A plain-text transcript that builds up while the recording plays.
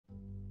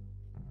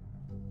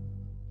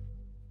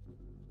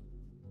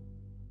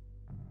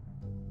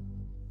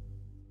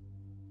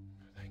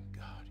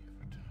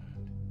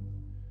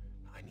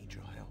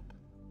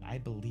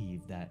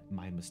believe that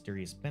my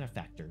mysterious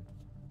benefactor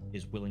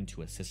is willing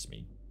to assist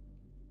me.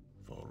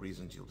 For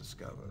reasons you'll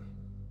discover,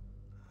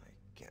 I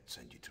can't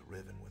send you to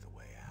Riven with a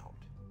way out,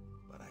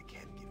 but I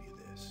can give you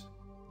this.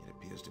 It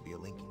appears to be a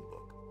linking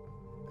book,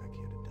 back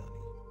here to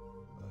Dunny,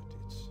 but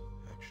it's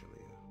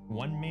actually a...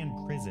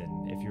 One-man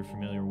prison, if you're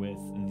familiar with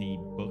the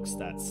books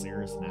that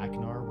Cirrus and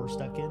Aknar were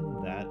stuck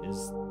in, that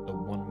is the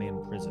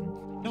one-man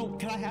prison. No,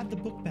 can I have the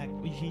book back?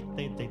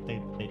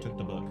 They took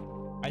the book.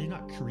 I did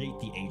not create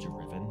the Age of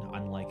Riven,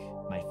 unlike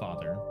my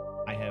father.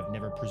 I have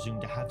never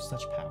presumed to have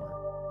such power.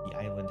 The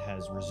island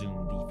has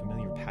resumed the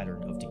familiar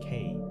pattern of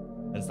decay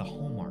that is the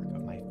hallmark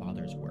of my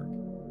father's work.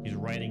 He's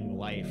writing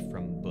life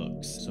from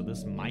books, so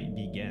this might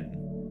be Gen.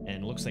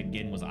 And it looks like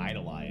Gen was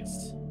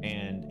idolized.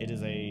 And it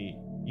is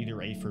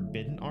either a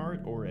forbidden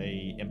art or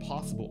a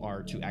impossible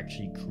art to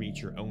actually create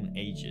your own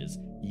ages.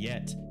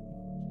 Yet,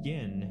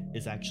 Gen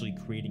is actually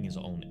creating his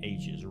own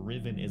ages.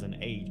 Riven is an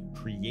age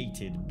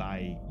created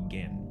by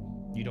Gen.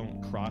 You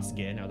don't cross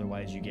Gen,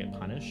 otherwise you get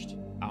punished.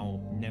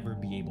 I'll never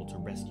be able to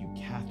rescue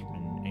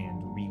Catherine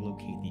and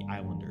relocate the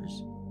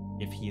Islanders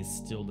if he is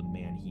still the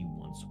man he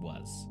once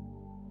was.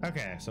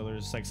 Okay, so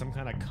there's like some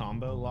kind of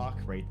combo lock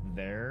right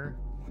there.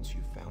 Once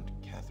you've found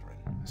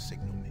Catherine,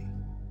 signal me.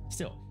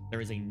 Still,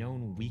 there is a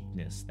known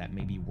weakness that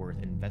may be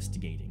worth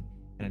investigating,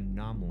 an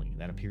anomaly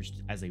that appears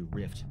as a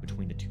rift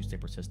between the two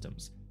separate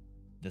systems,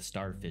 the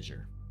star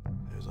fissure.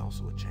 There's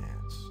also a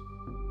chance,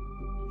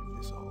 if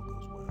this all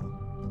goes well,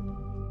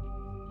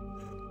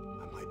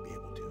 I might be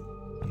able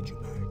to get you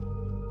back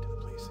to the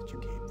place that you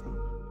came from.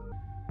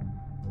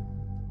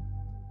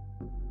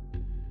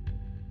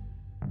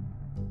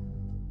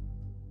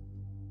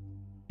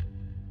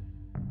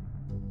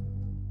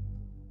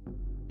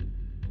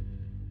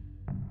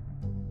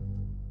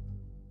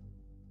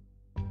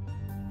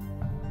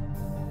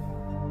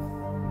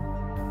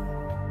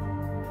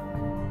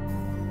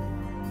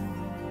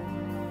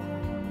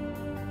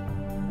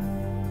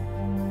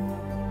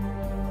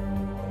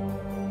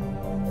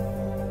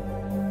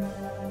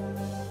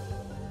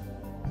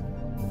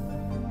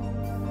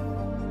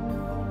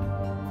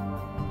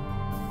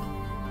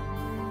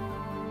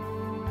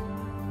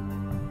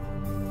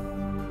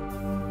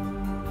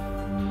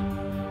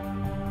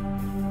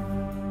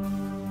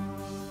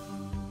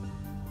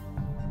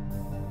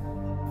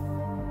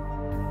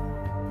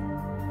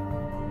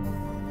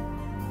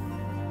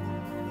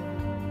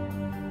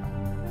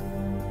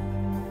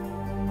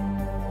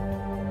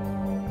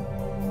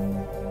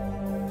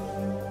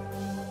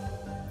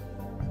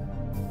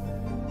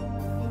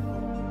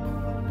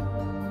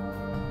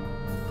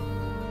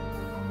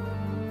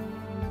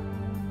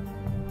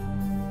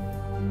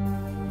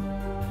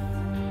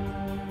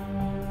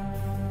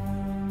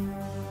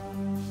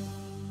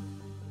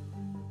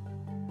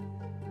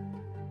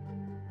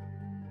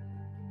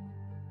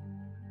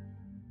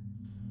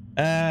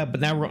 But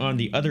now we're on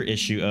the other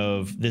issue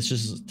of this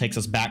just takes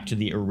us back to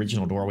the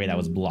original doorway that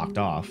was blocked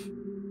off,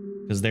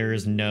 because there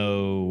is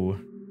no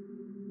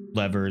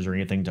levers or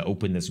anything to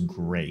open this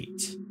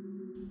grate.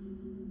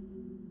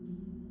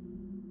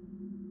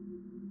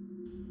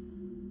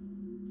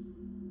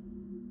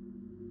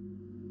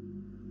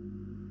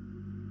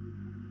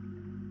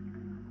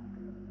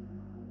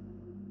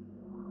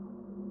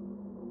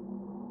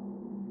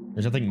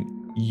 There's nothing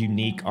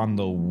unique on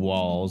the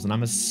walls, and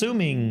I'm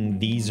assuming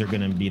these are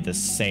gonna be the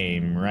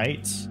same,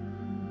 right?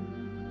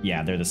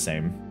 Yeah, they're the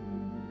same.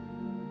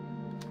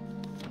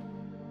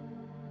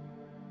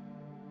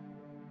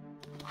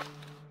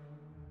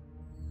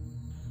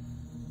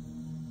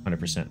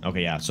 %.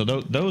 Okay, yeah, so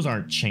those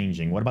aren't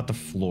changing. What about the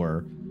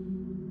floor?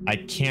 I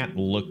can't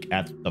look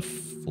at the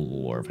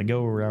floor. If I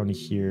go around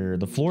here,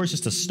 the floor is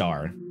just a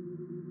star.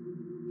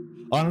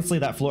 Honestly,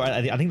 that floor,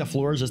 I think the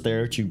floor is just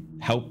there to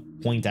help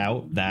point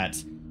out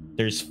that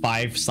there's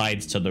 5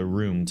 sides to the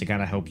room to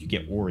kind of help you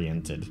get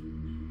oriented.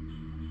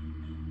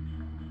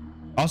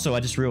 Also, I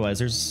just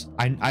realized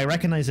I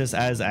recognize this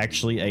as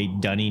actually a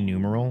Dunny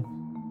numeral.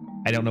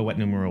 I don't know what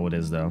numeral it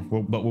is though,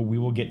 but we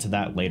will get to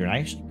that later.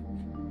 I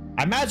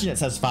imagine it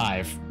says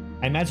 5.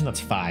 I imagine that's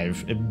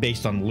 5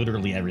 based on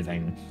literally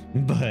everything,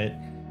 but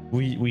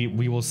we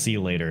will see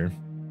later.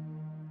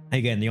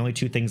 Again, the only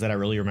 2 things that I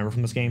really remember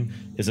from this game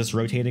is this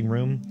rotating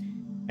room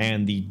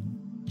and the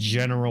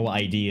general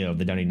idea of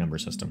the Dunny number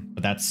system,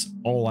 but that's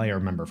all I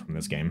remember from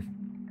this game.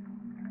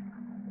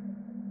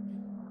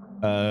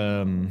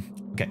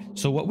 Okay,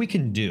 so what we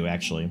can do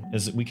actually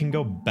is we can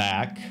go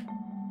back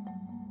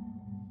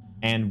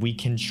and we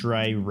can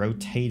try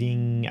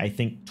rotating, I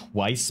think,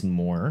 twice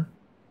more,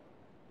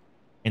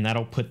 and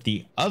that'll put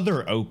the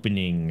other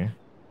opening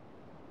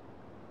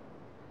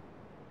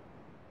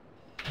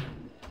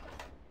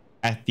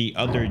at the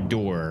other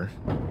door,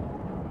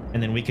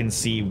 and then we can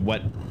see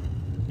what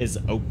is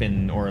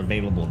open or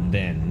available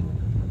then,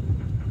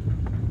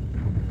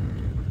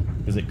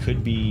 because it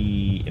could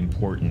be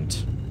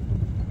important.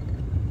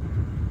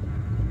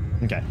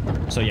 Okay,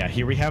 so yeah,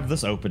 here we have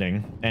this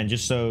opening, and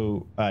just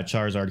so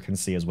Charizard can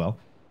see as well,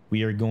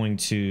 we are going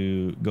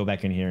to go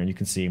back in here, and you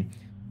can see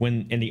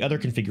when in the other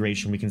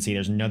configuration we can see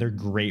there's another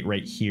grate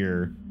right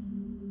here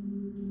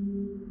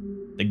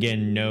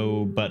again,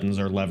 no buttons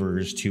or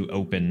levers to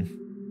open.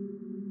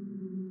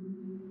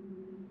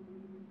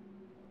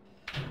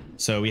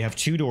 So we have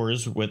 2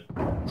 doors with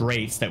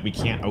grates that we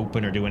can't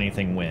open or do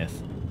anything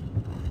with.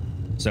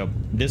 So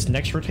this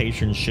next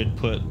rotation should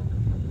put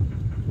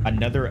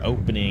another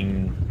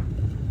opening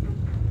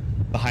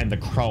behind the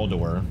crawl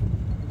door.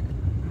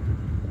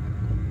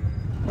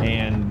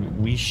 And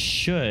we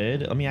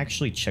should, let me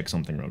actually check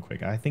something real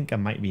quick. I think I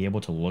might be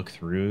able to look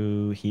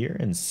through here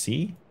and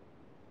see.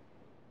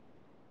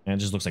 And it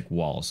just looks like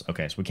walls.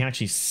 Okay, so we can't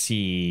actually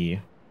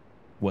see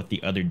what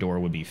the other door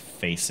would be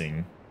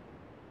facing.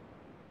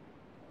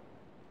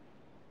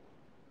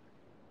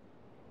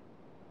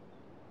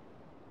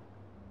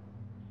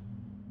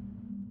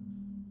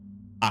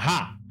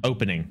 Aha!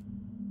 Opening.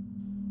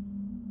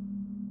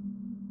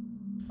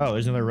 Oh,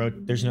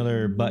 there's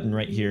another button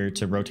right here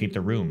to rotate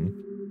the room.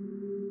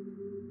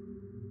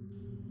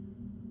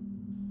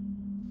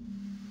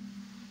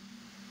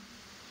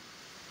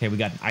 Okay, we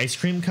got an ice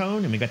cream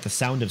cone and we got the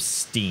sound of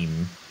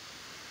steam.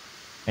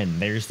 And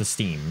there's the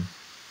steam.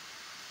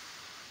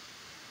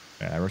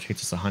 Okay, that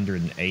rotates us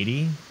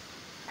 180.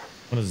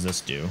 What does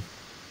this do?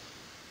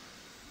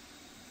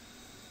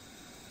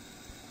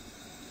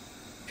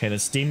 Okay, the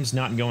steam's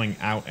not going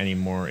out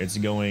anymore. It's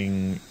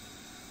going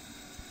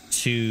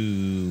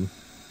to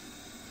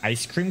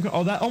ice cream.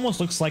 Oh, that almost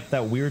looks like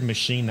that weird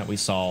machine that we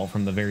saw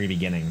from the very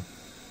beginning.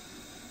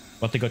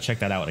 We'll have to go check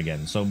that out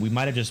again. So we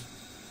might have just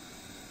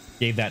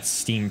gave that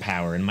steam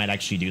power and might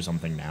actually do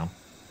something now.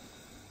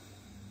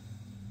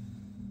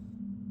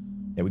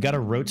 Yeah, we got a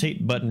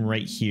rotate button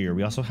right here.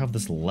 We also have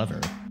this lever.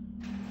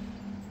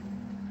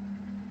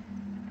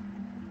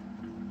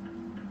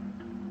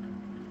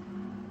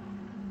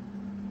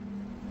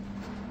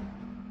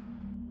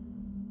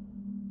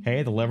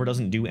 Okay, the lever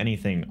doesn't do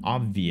anything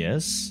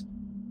obvious.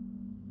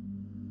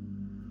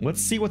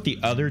 Let's see what the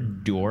other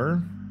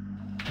door...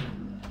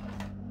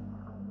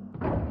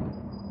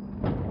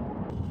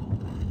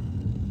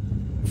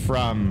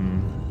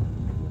 from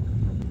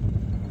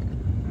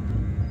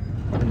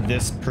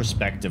this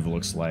perspective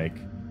looks like.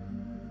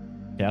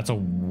 Yeah, that's a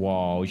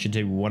wall. We should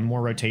do one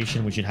more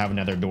rotation. We should have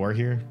another door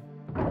here.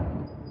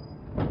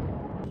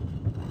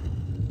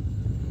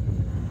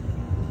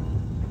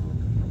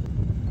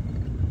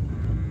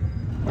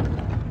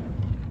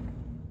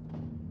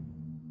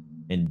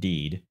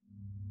 Indeed.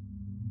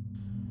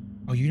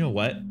 Oh, you know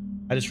what?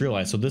 I just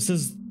realized. So this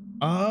is...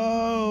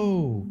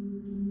 Oh!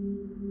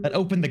 That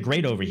opened the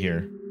grate over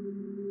here.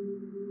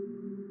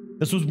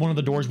 This was one of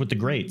the doors with the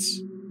grates.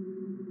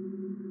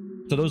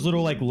 So those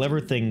little like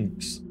lever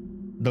things,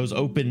 those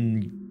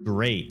open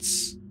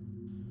grates.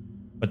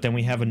 But then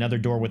we have another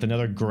door with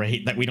another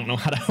grate that we don't know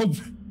how to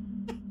open.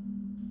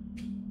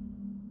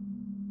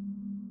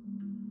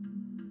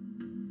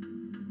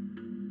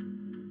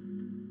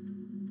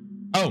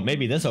 Oh,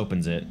 maybe this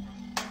opens it.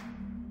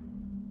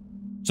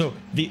 So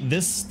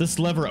this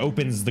lever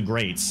opens the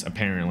grates,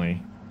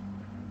 apparently.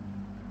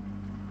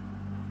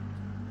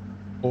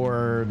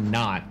 Or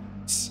not.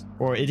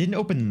 Or it didn't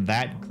open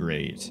that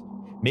grate.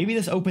 Maybe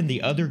this opened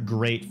the other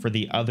grate for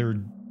the other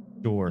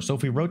door. So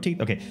if we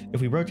rotate, okay, if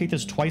we rotate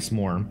this twice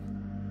more,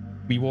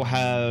 we will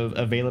have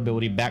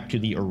availability back to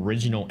the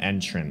original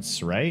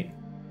entrance, right?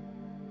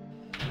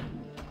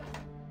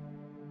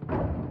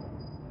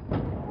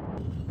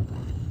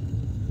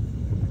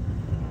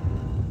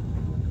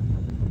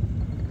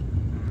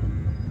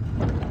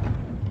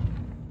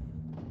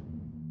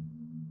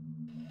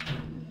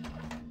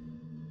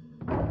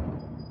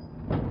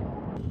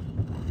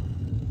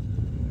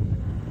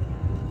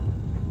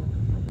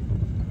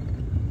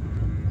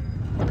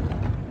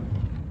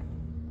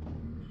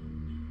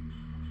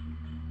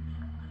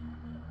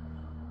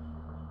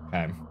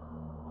 Okay.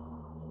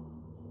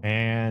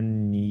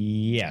 And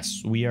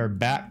yes, we are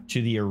back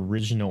to the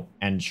original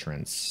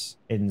entrance.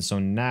 And so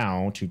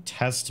now, to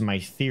test my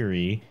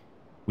theory,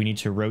 we need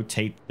to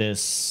rotate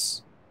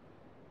this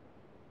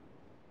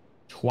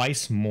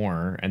twice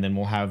more, and then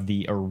we'll have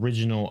the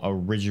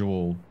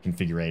original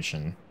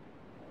configuration.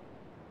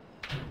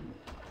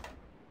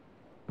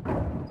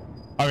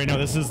 All right, no,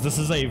 this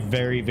is a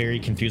very, very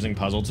confusing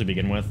puzzle to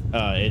begin with.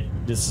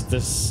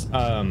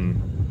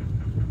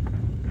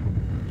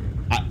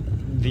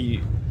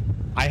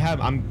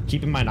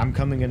 Keep in mind, I'm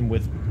coming in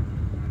with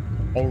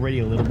already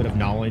a little bit of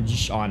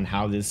knowledge on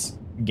how this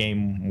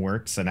game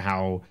works and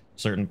how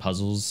certain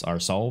puzzles are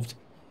solved.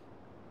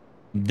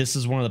 This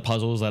is one of the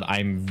puzzles that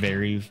I'm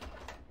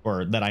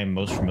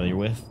most familiar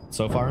with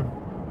so far.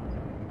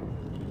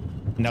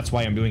 And that's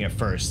why I'm doing it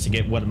first, to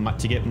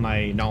get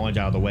my knowledge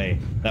out of the way.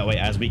 That way,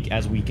 as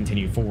we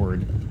continue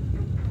forward,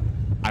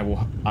 I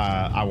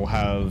will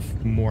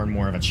have more and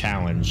more of a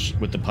challenge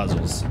with the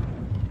puzzles.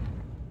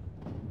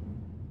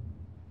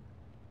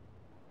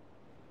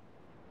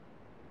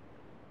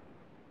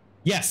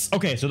 Yes.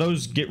 Okay. So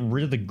those get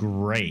rid of the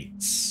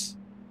grates.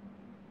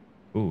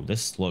 Ooh,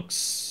 this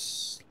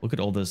looks. Look at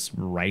all this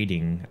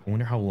writing. I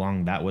wonder how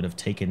long that would have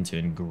taken to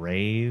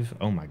engrave.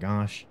 Oh my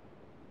gosh.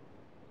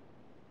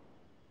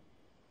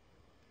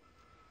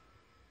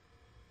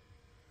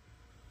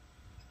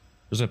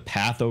 There's a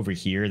path over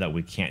here that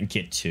we can't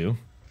get to.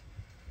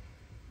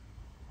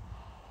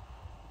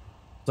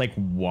 It's like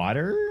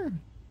water?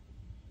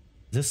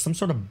 Is this some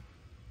sort of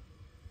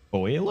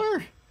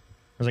boiler?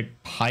 There's like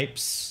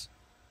pipes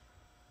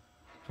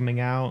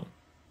coming out.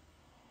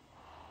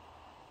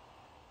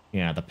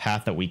 Yeah, the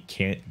path that we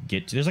can't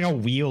get to. There's like a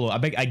wheel.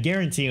 I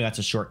guarantee you that's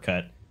a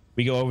shortcut.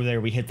 We go over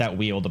there, we hit that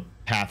wheel, the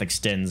path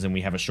extends, and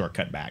we have a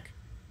shortcut back.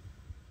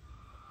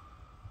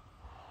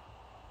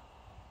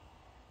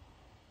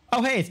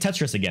 Oh, hey, it's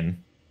Tetris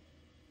again.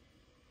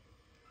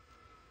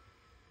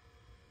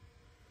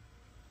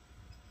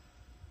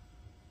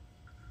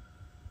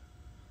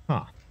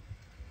 Huh.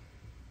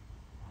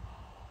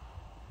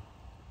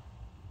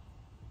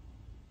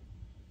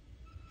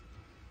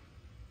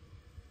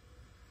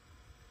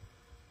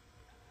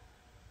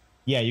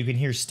 Yeah, you can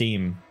hear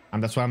steam.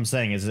 That's what I'm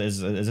saying. Is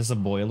this a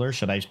boiler?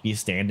 Should I be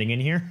standing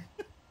in here?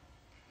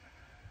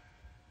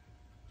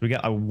 We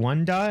got a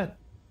 1 dot.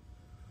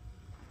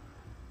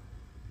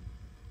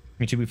 I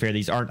mean, to be fair,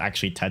 these aren't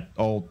actually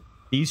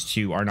these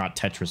two are not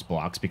Tetris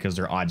blocks because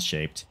they're odd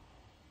shaped.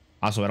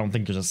 Also, I don't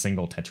think there's a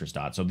single Tetris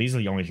dot. So these are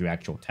the only two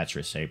actual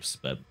Tetris shapes,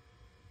 but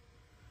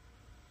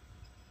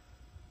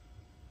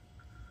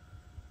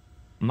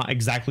I'm not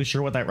exactly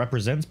sure what that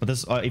represents, but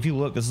this, if you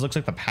look, this looks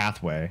like the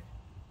pathway.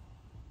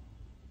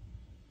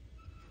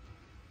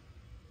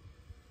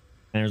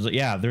 And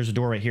there's a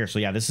door right here. So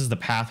yeah, this is the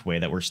pathway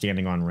that we're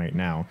standing on right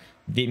now.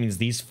 That means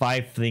these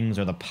 5 things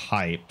are the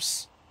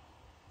pipes.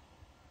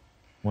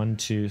 1,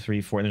 2,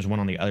 3, 4. And there's one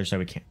on the other side.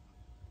 We can't.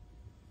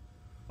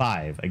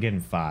 5. Again,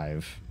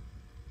 5.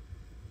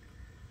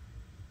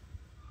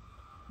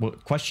 Well,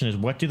 question is,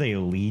 what do they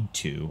lead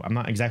to? I'm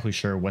not exactly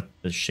sure what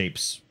the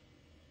shapes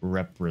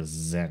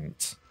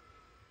represent.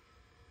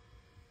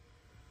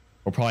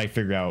 We'll probably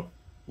figure out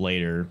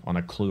later on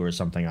a clue or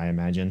something, I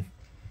imagine.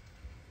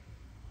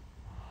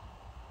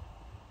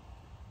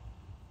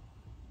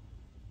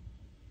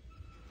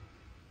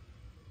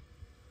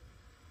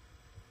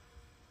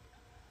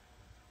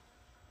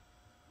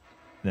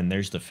 Then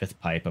there's the 5th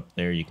pipe up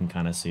there. You can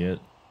kind of see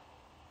it.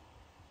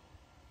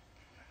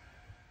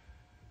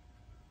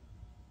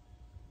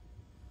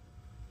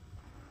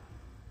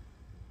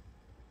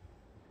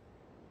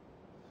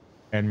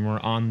 And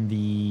we're on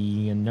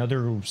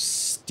another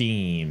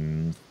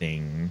steam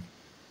thing.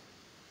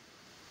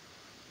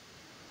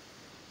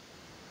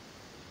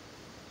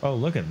 Oh,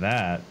 look at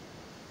that.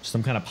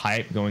 Some kind of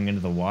pipe going into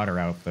the water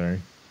out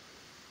there.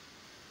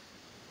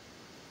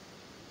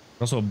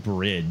 Also a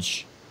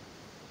bridge.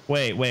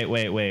 Wait.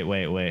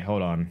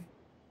 Hold on.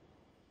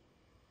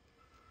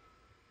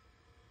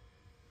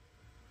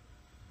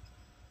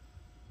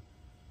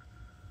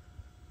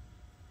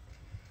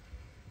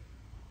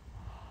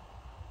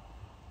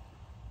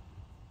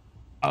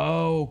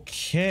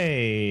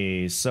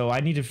 Okay, so I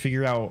need to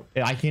figure out,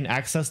 I can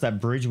access that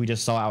bridge we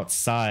just saw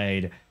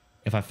outside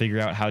if I figure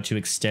out how to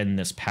extend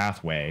this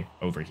pathway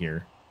over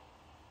here.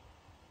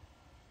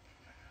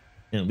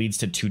 And it leads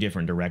to 2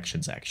 different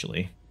directions,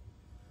 actually.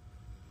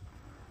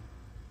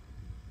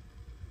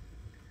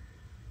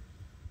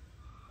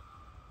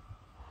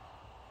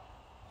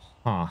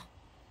 Huh.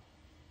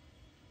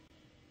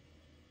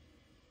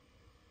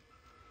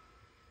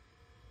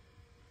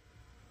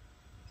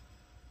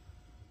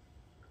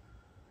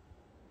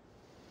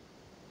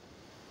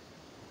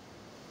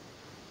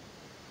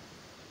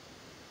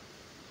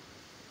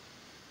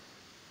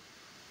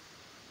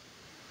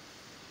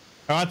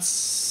 Oh,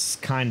 that's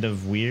kind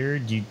of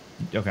weird.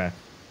 Okay.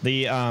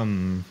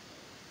 When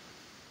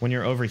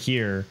you're over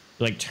here,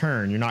 you like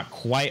turn, you're not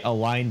quite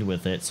aligned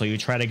with it, so you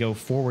try to go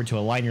forward to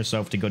align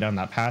yourself to go down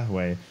that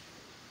pathway.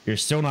 You're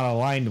still not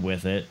aligned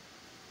with it,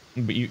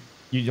 but you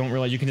don't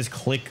realize you can just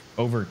click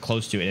over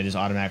close to it and it just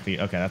automatically,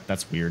 okay,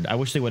 that's weird. I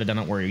wish they would have done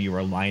it where you were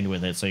aligned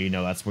with it, so you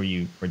know that's where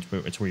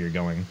it's where you're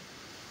going.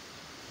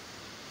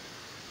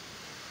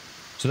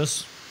 So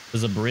this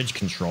is a bridge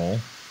control.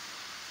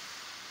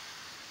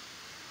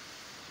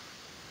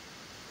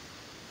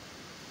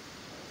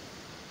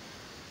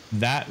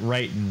 That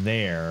right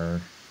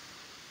there,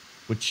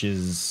 which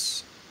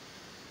is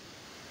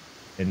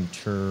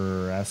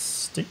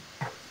interesting.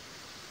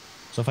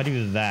 So if I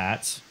do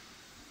that,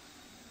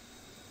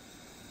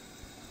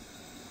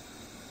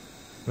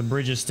 the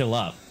bridge is still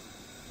up.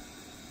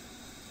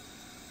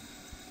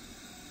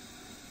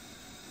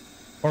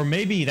 Or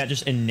maybe that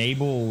just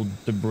enabled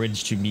the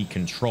bridge to be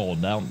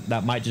controlled.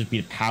 That might just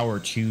be the power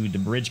to the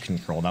bridge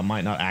control. That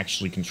might not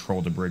actually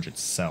control the bridge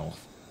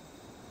itself.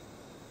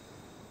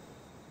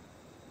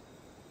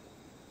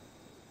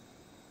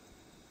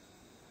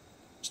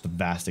 Just a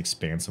vast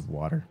expanse of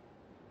water.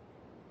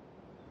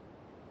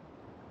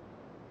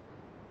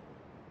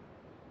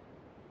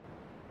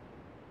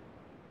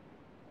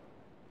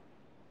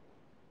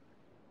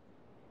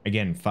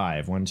 Again,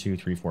 5. 1, 2,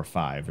 3, 4,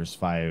 5. There's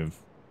 5.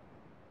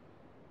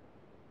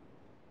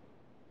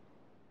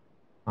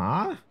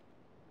 Huh?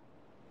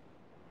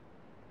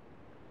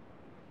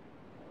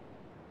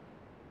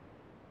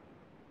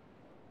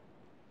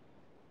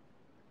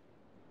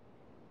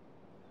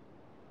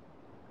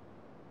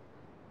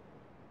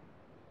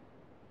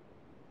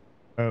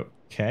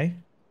 Okay.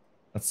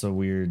 That's a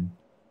weird...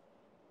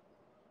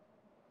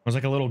 There's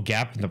like a little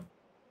gap in the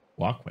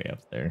walkway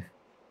up there.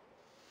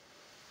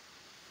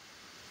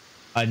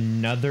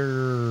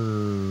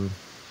 Another...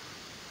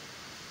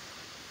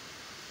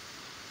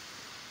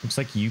 Looks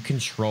like you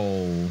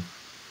control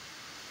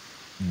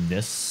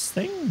this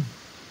thing?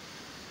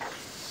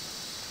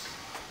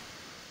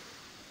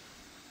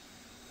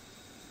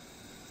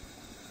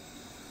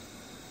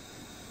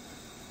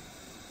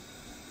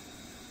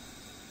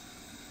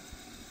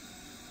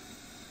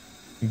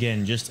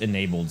 Again, just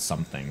enabled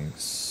some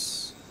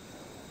things,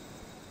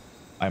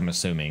 I'm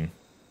assuming.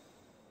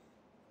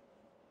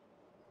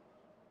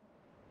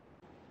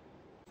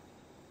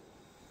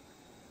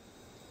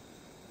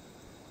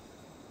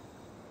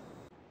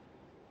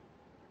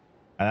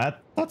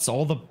 That's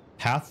all the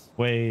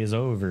pathways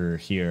over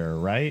here,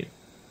 right?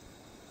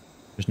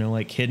 There's no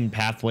like hidden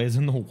pathways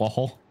in the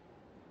wall.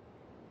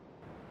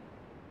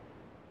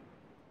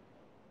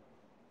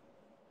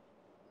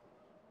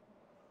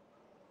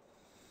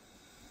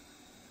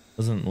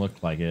 Doesn't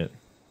look like it.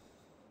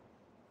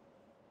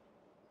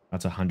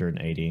 That's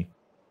 180.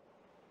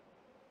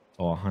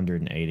 Oh,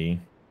 180.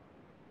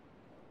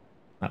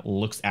 That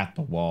looks at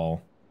the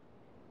wall.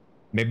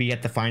 Maybe you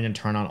have to find and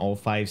turn on all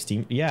 5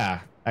 steam.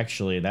 Yeah,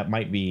 actually, that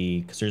might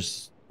be because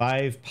there's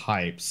 5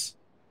 pipes.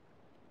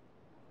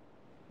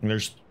 And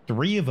there's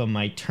 3 of them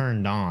I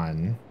turned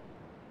on.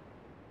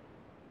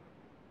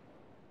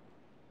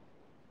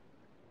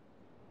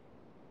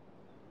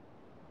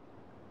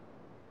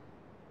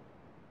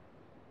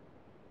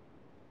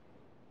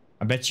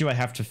 I bet you I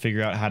have to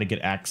figure out how to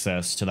get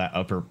access to that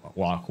upper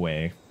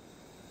walkway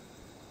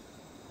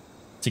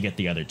to get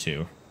the other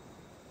 2.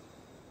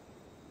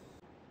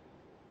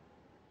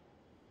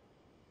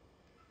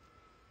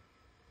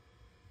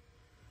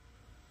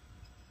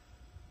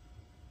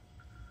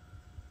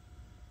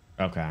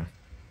 Okay.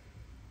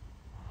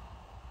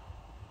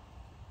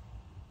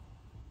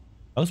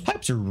 Those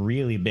pipes are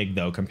really big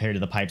though compared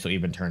to the pipes that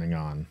we've been turning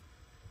on.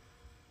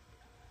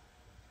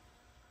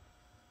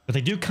 But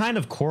they do kind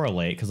of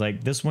correlate because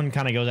like this one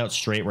kind of goes out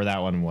straight where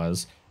that one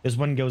was. This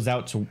one goes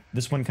out to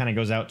kind of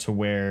goes out to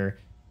where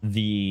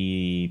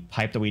the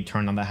pipe that we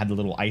turned on that had the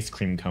little ice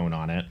cream cone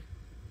on it.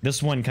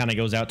 This one kind of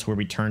goes out to where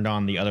we turned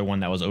on the other one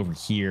that was over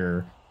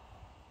here.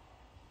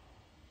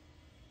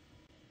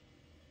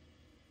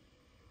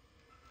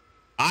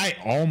 I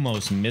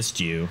almost missed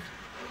you.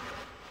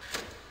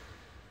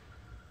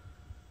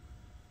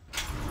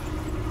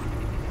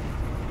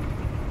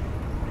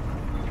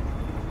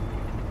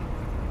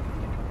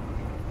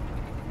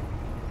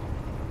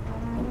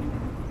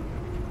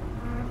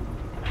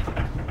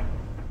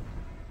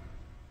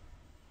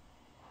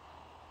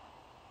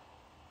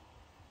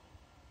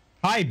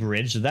 Hi,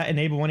 bridge. Did that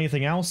enable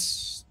anything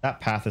else? That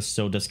path is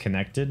still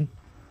disconnected.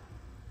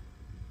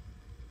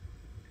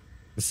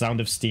 The sound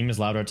of steam is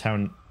louder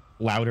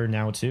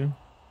now too.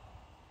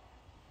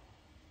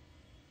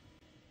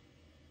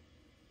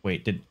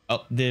 Wait, did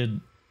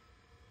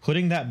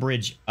putting that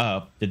bridge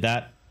up, did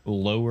that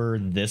lower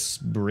this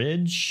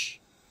bridge?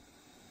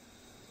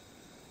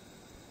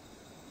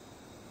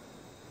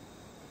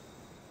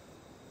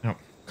 Oh,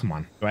 come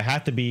on. Do I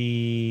have to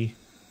be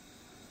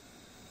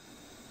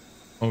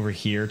over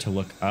here to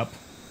look up?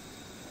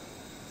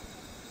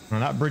 No,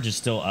 that bridge is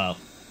still up.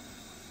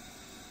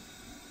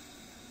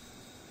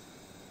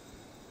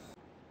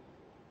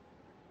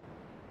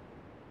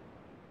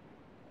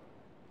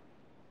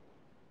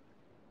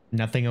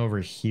 Nothing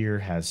over here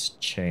has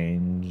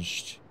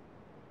changed.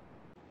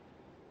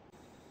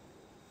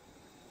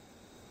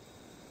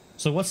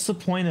 So what's the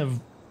point of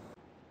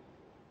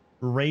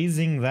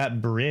raising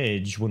that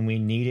bridge when we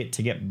need it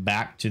to get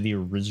back to the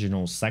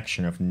original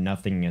section if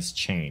nothing has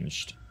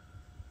changed?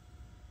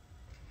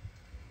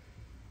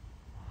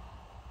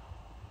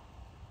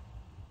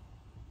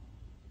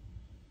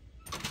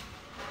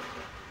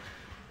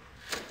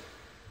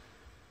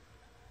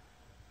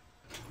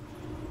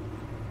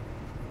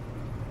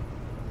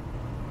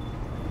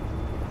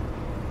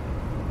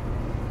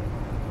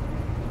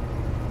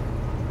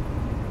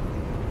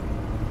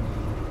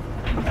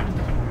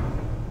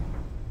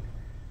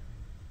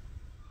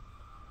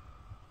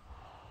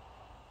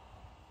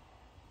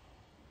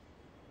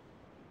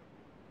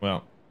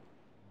 Well,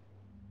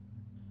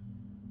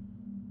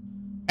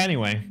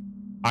 anyway,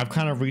 I've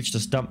kind of reached a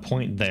stump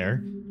point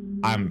there.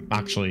 I'm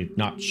actually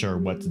not sure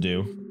what to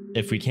do.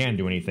 If we can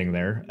do anything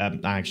there,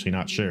 I'm actually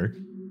not sure.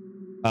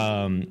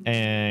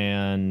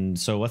 And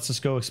so let's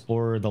just go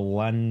explore the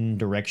one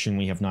direction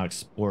we have not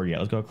explored yet.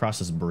 Let's go across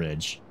this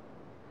bridge.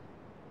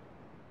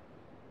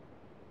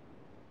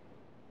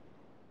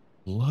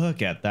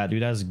 Look at that,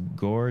 dude. That's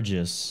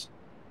gorgeous.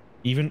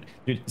 Even,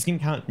 dude, it's gonna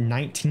count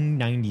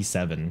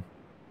 1997.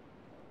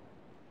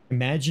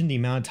 Imagine the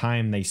amount of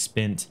time they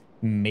spent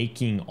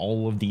making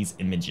all of these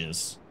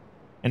images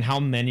and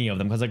how many of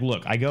them. Because like,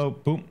 look, I go,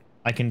 boom,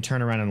 I can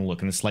turn around and look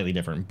and it's slightly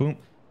different. Boom,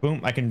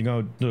 boom, I can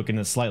go look and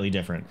it's slightly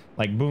different.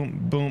 Like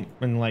boom, boom,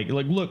 and like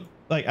look,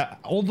 like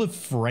all the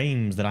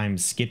frames that I'm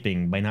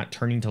skipping by not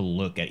turning to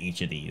look at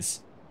each of these.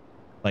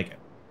 Like,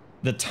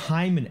 the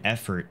time and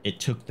effort it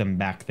took them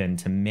back then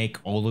to make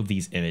all of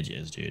these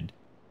images, dude.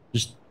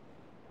 Just,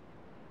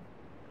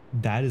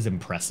 that is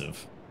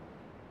impressive.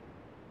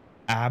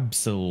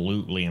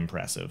 Absolutely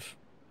impressive.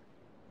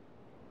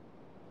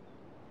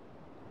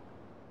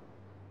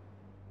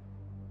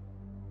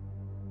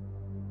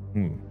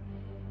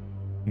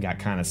 Got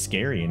kind of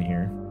scary in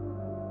here.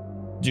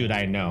 Dude,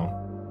 I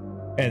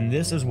know. And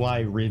this is why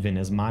Riven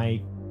is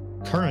my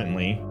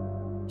currently,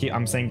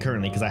 I'm saying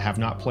currently because I have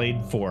not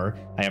played 4,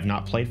 I have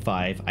not played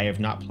 5, I have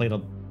not played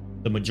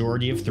the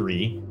majority of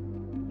 3,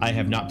 I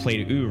have not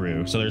played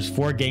Uru. So there's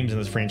 4 games in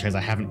this franchise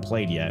I haven't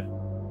played yet.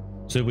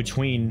 So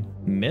between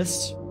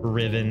Myst,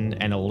 Riven,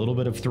 and a little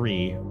bit of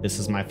 3, this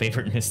is my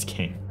favorite Myst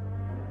game.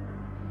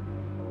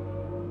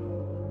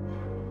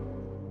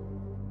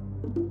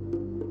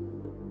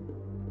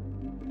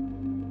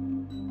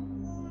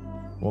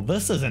 Well,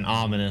 this isn't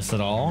ominous at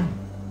all.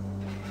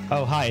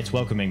 Oh, hi, it's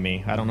welcoming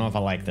me. I don't know if I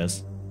like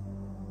this.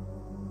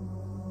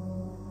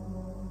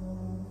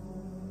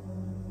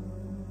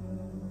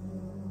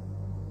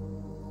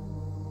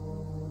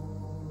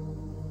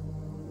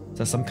 Is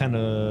that some kind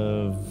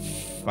of...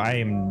 I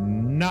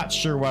am not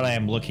sure what I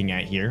am looking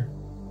at here.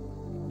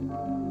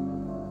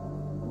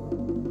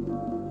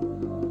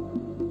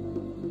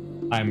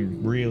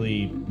 I'm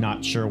really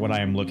not sure what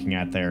I am looking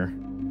at there.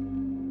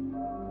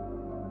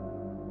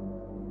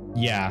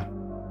 Yeah.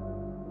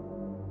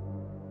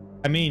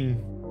 I mean,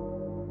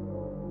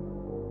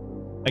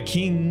 a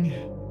king,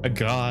 a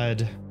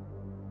god,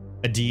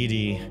 a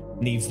deity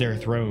needs their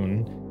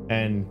throne,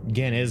 and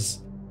again is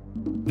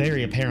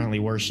very apparently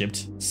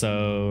worshipped,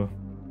 so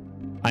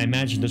I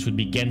imagine this would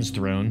be Gen's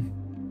throne.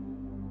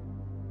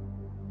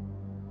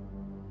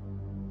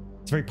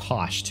 It's very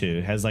posh too,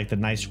 it has like the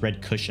nice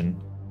red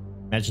cushion.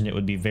 Imagine it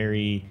would be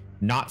very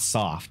not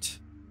soft.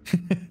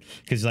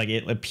 Because like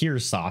it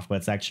appears soft, but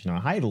it's actually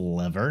not. Hi,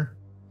 lever.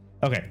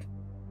 Okay.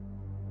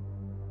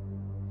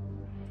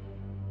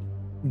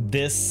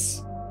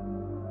 This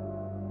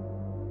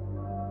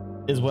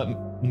is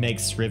what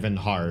makes Riven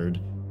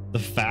hard. The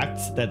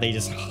fact that they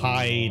just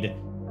hide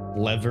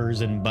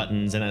levers and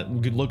buttons and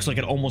it looks like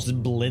it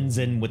almost blends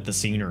in with the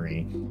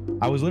scenery.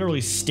 I was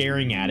literally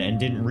staring at it and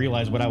didn't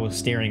realize what I was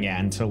staring at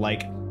until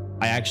like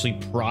I actually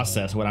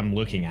process what I'm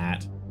looking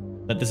at.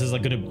 That this is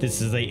like this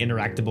is a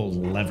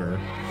interactable lever.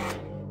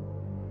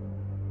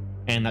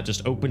 And that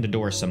just opened a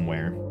door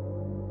somewhere.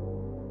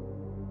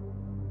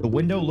 The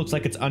window looks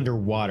like it's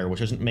underwater, which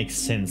doesn't make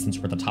sense since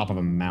we're at the top of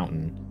a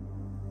mountain.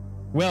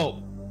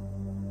 Well,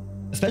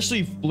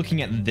 especially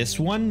looking at this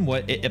one,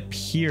 what it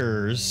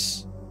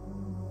appears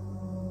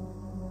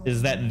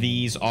is that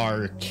these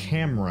are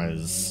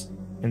cameras.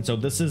 And so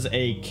this is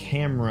a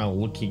camera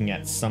looking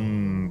at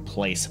some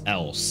place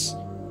else.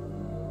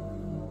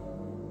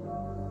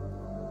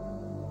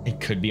 It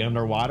could be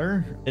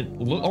underwater. It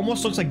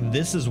almost looks like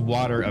this is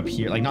water up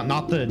here, like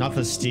not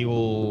the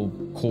steel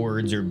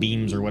cords or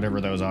beams or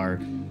whatever those are,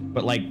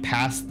 but like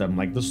past them.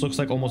 Like this looks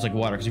like almost like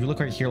water. Because if you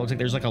look right here, it looks like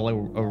there's like a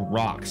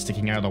rock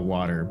sticking out of the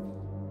water.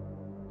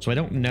 So I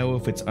don't know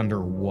if it's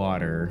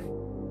underwater.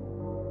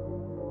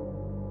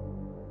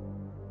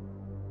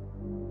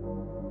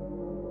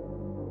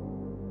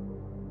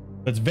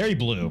 But it's very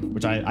blue,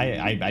 which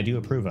I do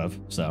approve of.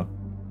 So.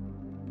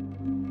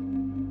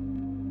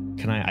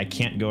 I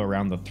can't go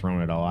around the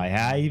throne at all.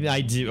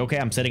 I do. Okay,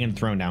 I'm sitting in the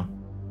throne now.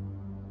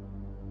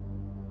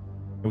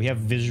 We have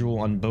visual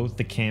on both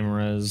the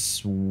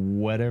cameras.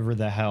 Whatever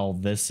the hell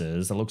this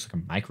is. That looks like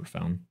a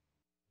microphone.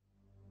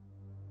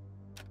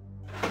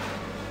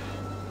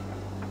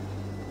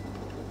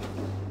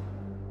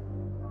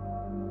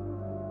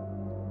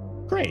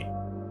 Great.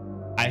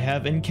 I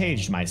have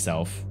encaged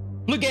myself.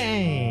 Blue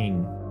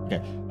gang!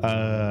 Okay.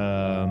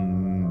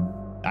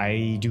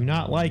 I do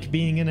not like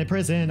being in a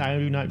prison. I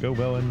do not go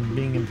well in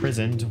being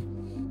imprisoned.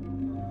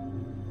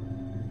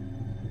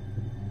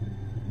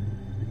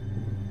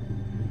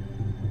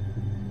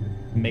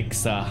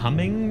 Makes a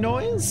humming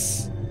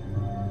noise?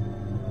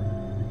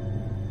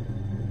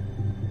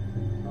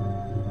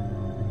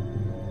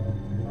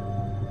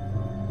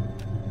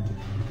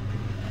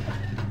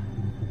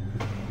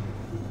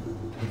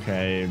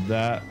 Okay,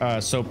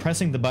 that so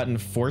pressing the button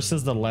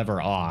forces the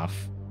lever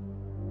off.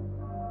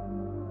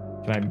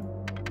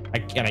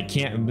 Can I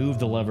can't move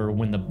the lever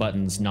when the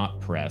button's not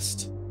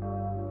pressed.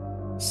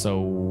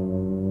 So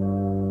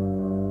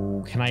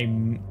can I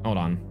hold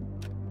on?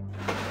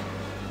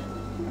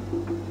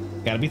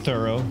 Gotta be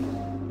thorough.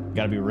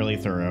 Gotta be really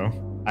thorough.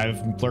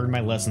 I've learned my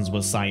lessons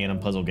with cyan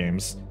and puzzle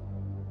games.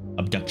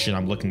 Abduction,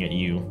 I'm looking at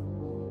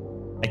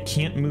you. I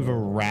can't move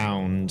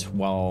around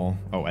while...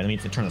 Oh, I need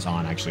to turn this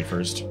on actually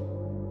first.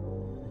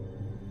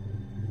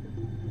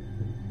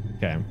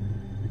 Okay.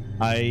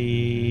 I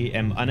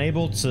am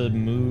unable to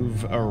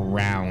move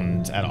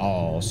around at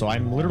all, so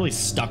I'm literally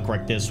stuck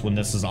like this when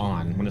this is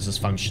on, when this is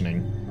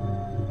functioning.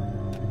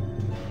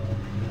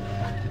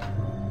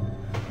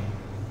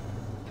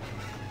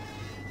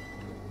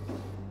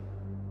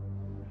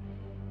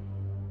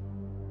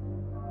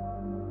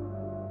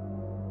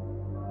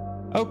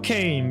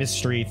 Okay,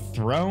 Mystery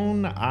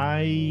Throne,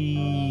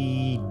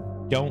 I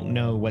don't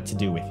know what to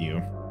do with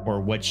you, or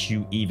what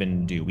you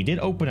even do. We did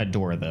open a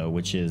door, though,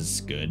 which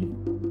is good.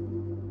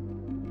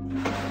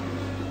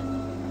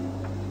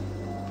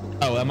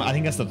 Oh, I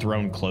think that's the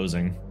throne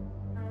closing.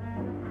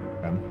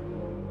 Okay.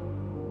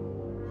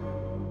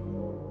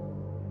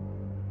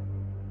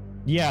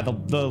 Yeah,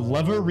 the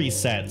lever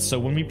resets. So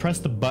when we press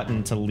the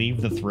button to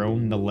leave the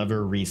throne, the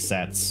lever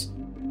resets.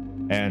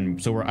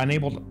 And so we're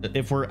unable to,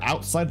 if we're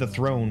outside the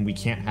throne, we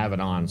can't have it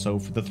on. So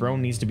if the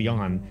throne needs to be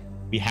on,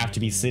 we have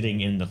to be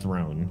sitting in the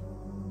throne.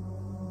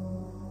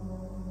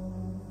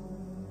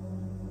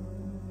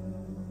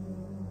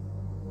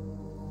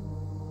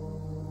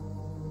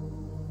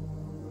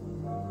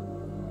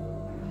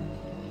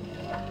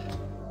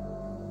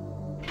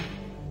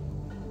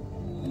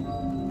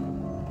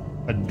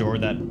 A door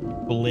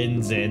that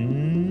blends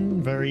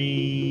in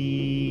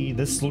very...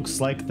 This looks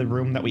like the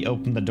room that we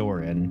opened the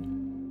door in.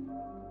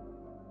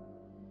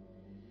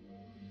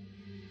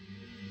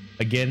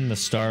 Again, the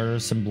star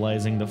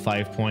symbolizing the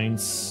 5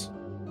 points.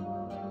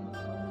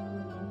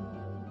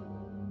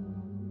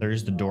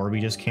 There's the door we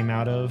just came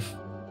out of.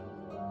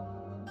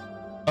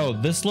 Oh,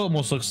 this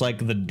almost looks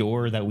like the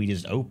door that we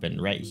just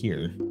opened right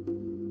here.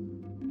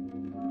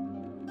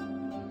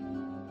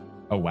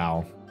 Oh,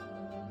 wow.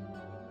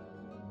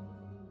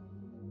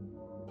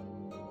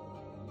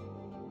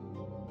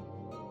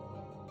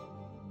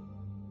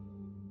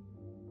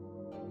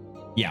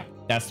 Yeah,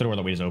 that's the door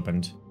that we just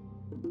opened.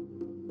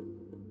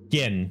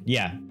 Gin,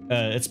 yeah.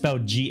 It's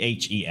spelled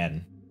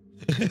G-H-E-N.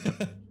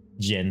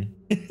 Gin.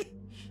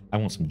 I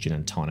want some gin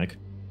and tonic.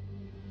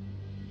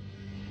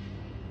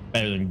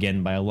 Better than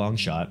Gin by a long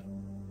shot.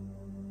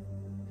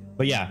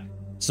 But yeah,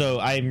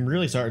 so I'm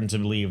really starting to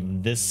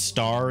believe this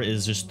star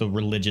is just the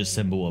religious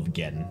symbol of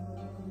Gin.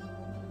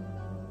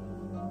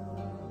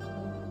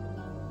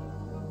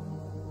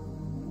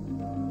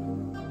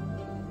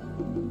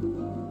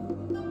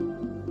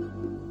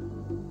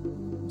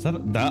 So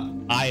that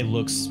eye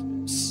looks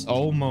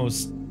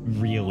almost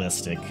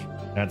realistic.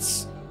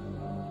 That's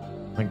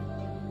like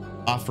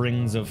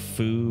offerings of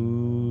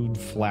food,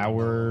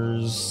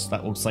 flowers.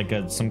 That looks like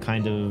some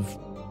kind of,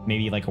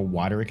 maybe like a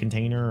water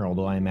container,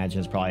 although I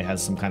imagine it probably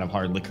has some kind of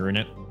hard liquor in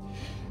it.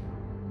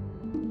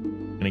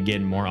 And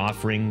again, more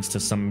offerings to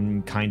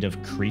some kind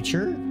of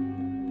creature.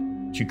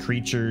 2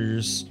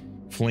 creatures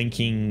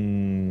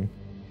flanking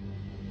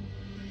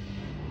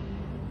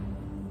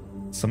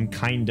some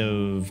kind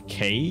of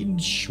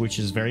cage, which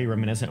is very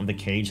reminiscent of the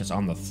cage that's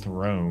on the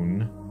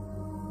throne.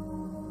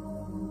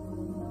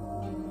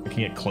 I can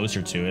get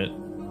closer to it.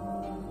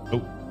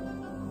 Oh.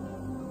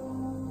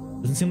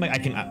 Doesn't seem like I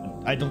can...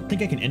 I don't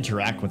think I can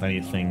interact with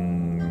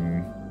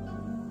anything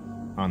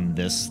on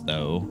this,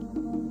 though.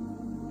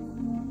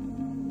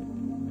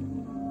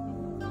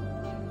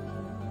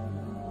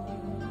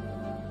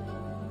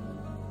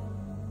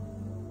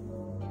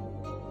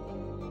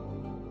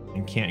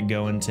 Can't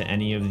go into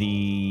any of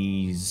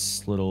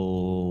these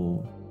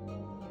little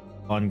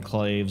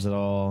enclaves at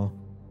all.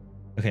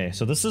 Okay,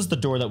 so this is the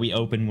door that we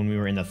opened when we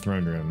were in the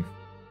throne room.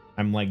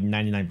 I'm like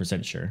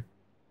 99% sure.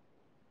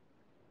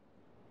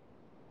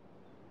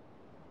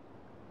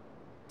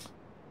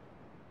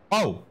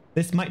 Oh,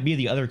 this might be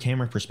the other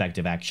camera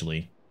perspective,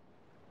 actually.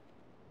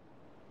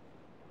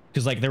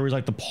 Because like there was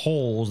like the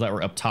poles that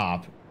were up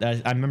top.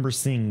 I remember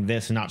seeing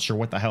this and not sure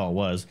what the hell it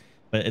was,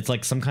 but it's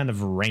like some kind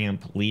of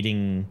ramp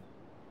leading...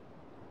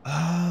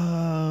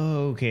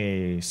 Oh,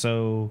 okay,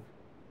 so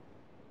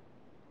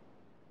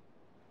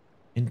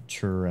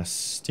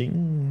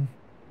interesting.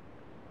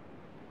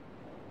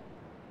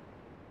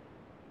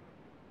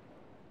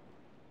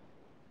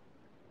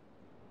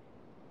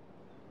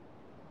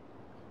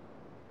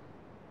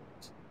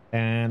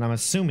 And I'm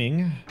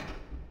assuming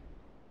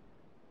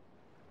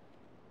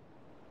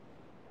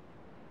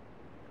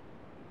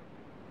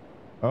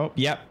oh,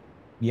 yep,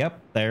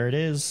 there it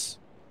is.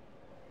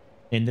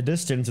 In the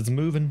distance, it's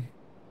moving.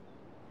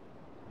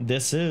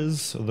 This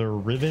is the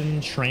Riven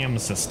tram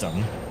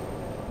system.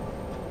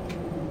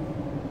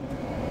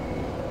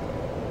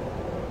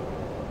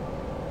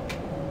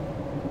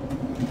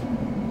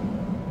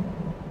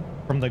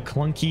 From the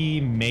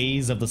clunky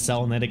maze of the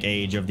Selenetic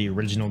Age of the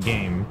original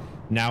game,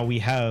 now we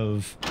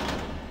have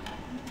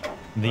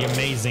the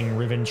amazing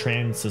Riven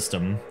tram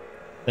system,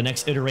 the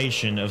next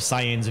iteration of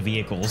Cyan's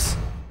vehicles.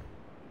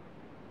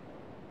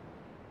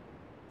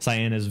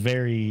 Cyan is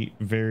very,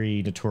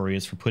 very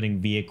notorious for putting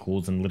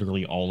vehicles in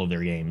literally all of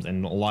their games,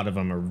 and a lot of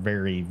them are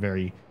very,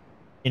 very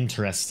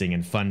interesting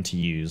and fun to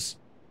use.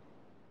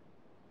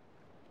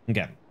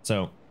 Okay,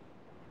 so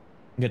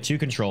we got 2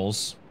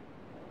 controls.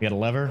 We got a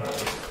lever,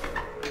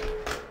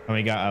 and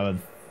we got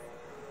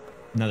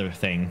another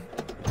thing.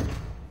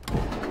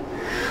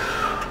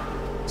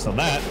 So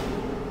that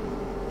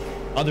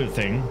other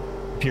thing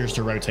appears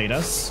to rotate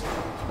us.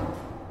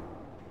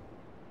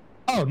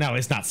 Oh no,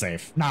 it's not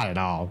safe. Not at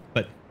all,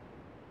 but...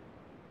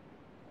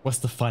 What's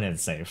the fun in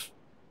safe?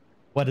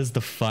 What is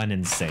the fun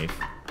in safe?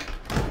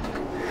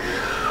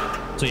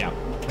 So yeah,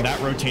 that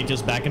rotates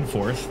us back and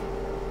forth.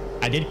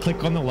 I did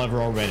click on the lever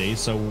already,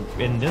 so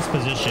in this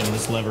position,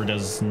 this lever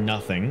does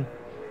nothing.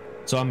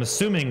 So I'm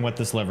assuming what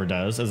this lever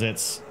does is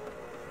it's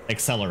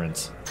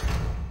accelerant.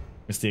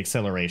 It's the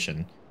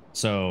acceleration.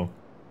 So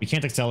we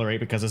can't accelerate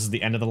because this is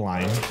the end of the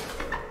line.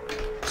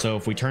 So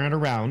if we turn it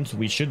around,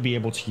 we should be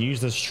able to use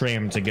this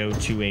tram to go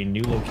to a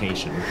new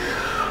location.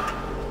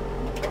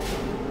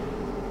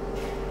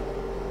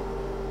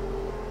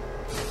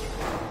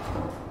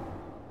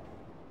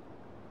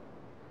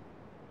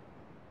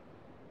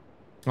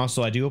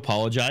 Also, I do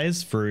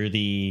apologize for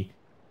the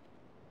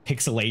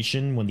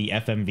pixelation when the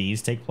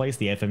FMVs take place.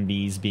 The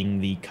FMVs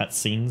being the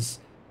cutscenes.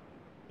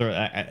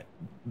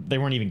 They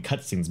weren't even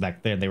cutscenes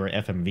back then. They were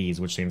FMVs,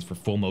 which stands for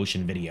full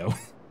motion video.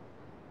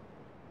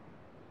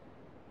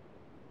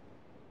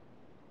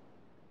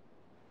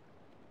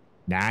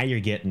 Now you're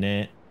getting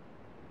it.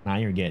 Now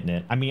you're getting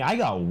it. I mean, I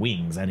got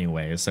wings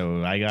anyway,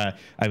 so I got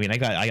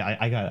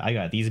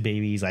these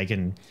babies.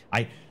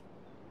 If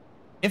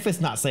it's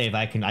not safe,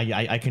 I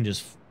can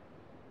just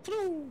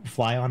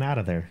fly on out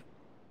of there.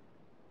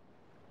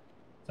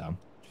 So,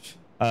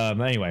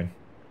 anyway.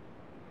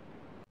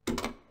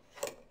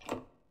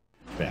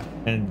 Yeah,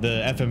 and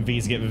the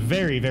FMVs get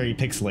very, very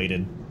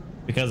pixelated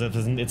because it's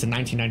a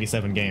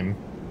 1997 game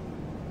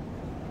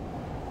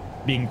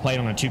being played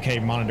on a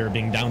 2K monitor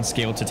being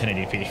downscaled to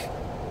 1080p.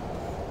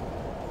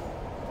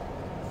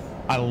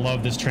 I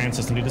love this tram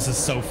system, dude. This is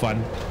so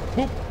fun.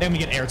 Whoop, and we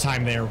get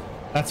airtime there.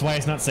 That's why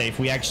it's not safe.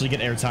 We actually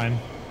get airtime.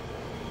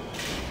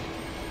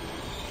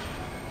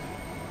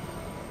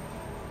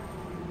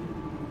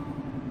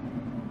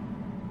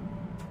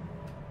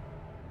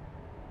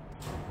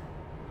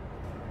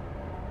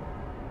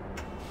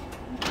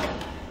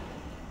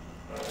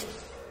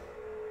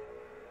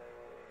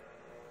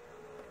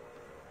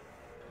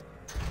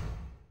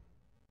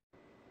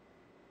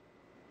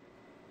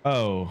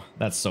 Oh,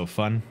 that's so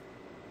fun.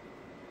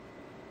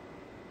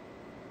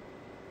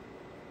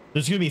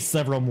 There's gonna be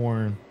several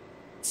more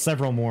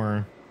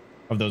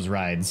of those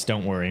rides.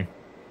 Don't worry.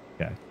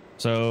 Okay.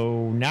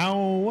 So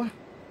now,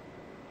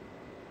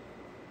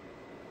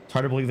 it's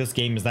hard to believe this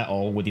game is that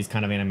old with these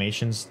kind of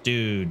animations,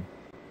 dude.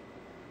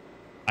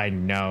 I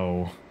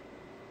know.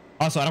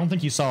 Also, I don't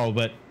think you saw,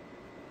 but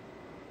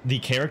the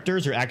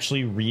characters are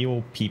actually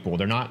real people.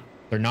 They're not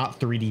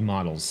 3D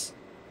models.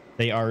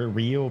 They are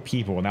real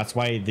people, and that's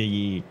why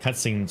the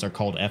cutscenes are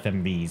called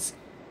FMVs,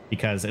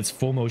 because it's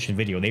full motion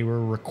video. They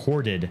were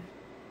recorded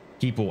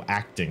people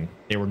acting.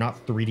 They were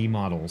not 3D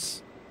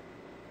models.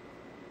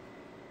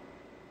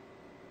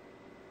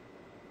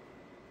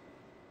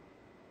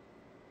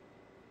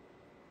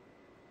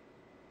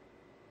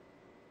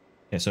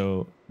 Okay,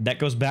 so that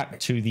goes back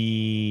to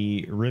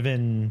the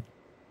Riven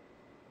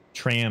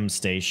tram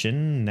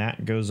station.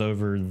 That goes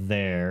over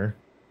there.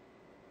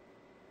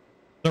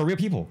 They're real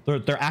people.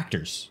 They're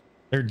actors.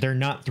 They're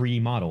not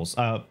 3D models.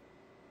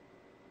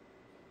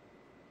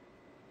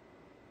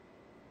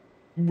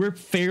 We're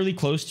fairly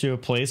close to a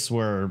place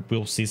where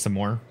we'll see some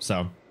more,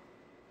 so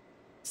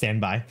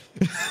stand by.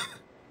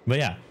 But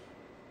yeah.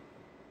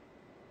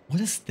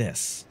 What is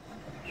this?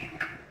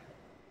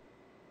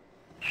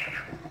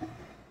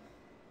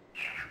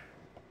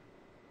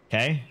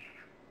 Okay.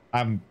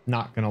 I'm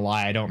not gonna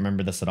lie, I don't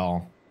remember this at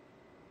all.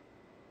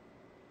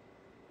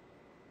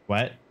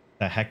 What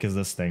the heck is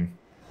this thing?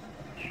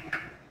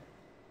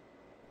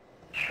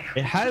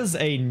 It has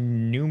a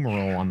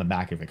numeral on the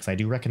back of it, because I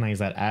do recognize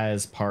that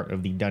as part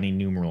of the Dunny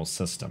numeral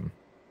system.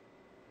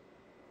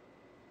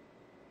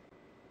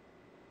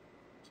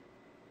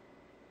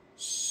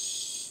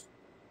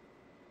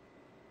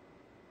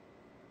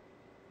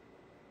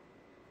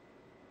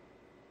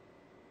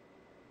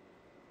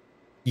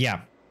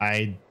 Yeah,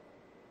 I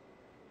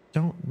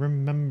don't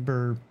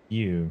remember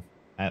you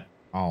at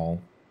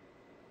all.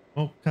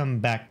 We'll come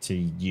back to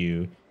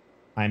you.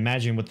 I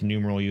imagine with the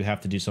numeral you have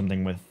to do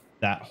something with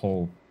that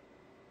whole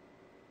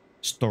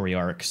story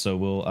arc, so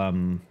we'll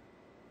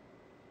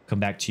come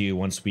back to you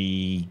once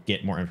we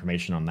get more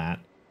information on that.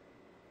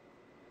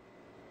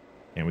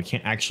 And we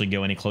can't actually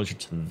go any closer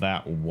to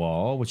that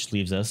wall, which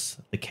leaves us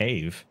the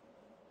cave.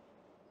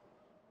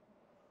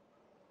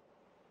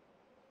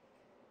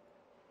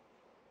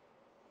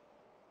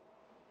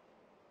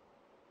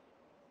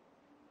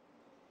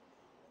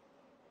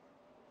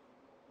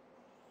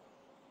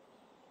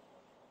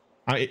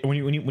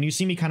 When you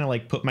see me kind of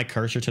like put my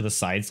cursor to the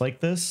sides like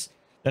this,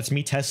 that's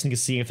me testing to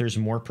see if there's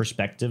more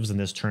perspectives than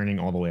this turning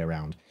all the way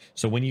around.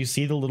 So when you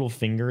see the little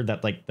finger,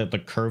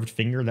 the curved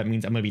finger, that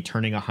means I'm going to be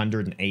turning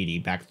 180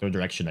 back the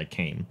direction I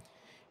came.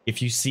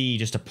 If you see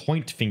just a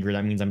point finger,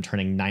 that means I'm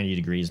turning 90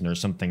 degrees and there's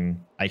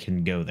something I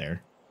can go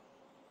there.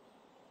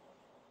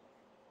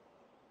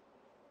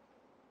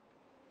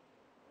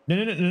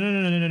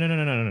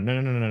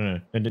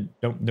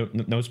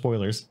 No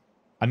spoilers.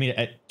 I mean,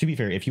 to be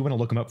fair, if you want to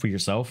look them up for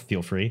yourself,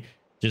 feel free.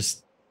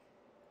 Just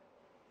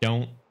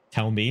don't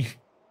tell me.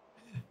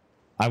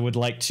 I would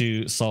like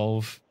to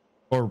solve,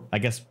 or I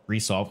guess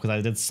resolve, because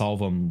I did solve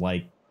them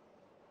like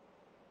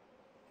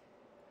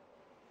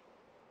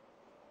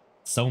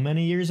so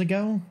many years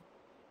ago.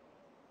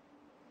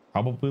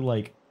 Probably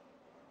like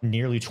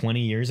nearly 20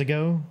 years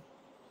ago.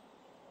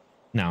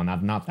 No,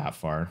 not that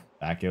far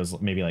back. It was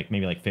maybe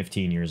like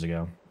 15 years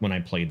ago when I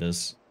played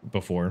this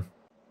before.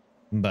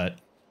 But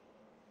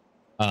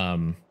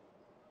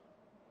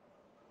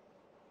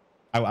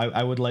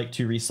I would like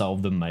to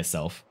resolve them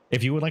myself.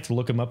 If you would like to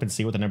look them up and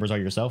see what the numbers are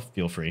yourself,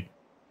 feel free.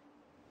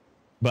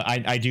 But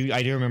I do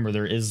remember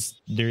there is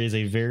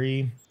a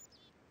very,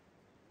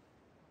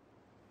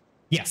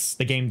 yes,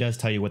 the game does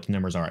tell you what the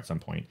numbers are at some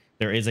point.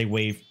 There is a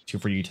way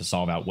for you to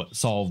solve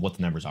what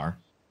the numbers are.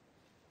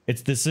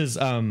 This is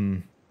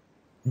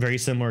very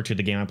similar to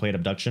the game I played,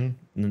 Abduction,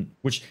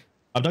 which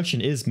Abduction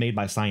is made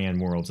by Cyan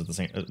Worlds at the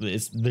same.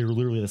 They're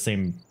literally the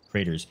same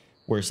creators.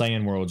 Where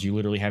Cyan Worlds, you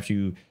literally have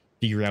to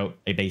figure out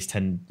a base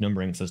 10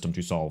 numbering system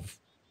to solve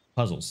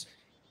puzzles,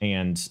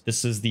 and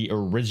this is the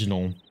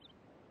original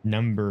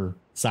number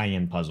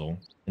Cyan puzzle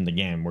in the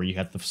game, where you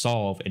have to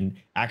solve and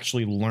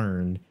actually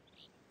learn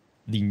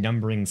the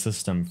numbering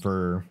system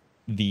for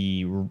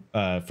the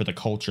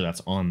culture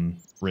that's on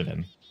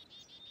Riven.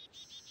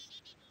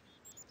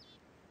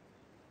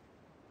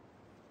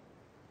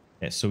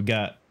 Okay, so we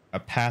got a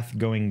path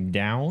going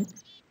down,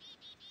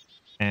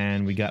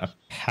 and we got a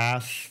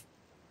path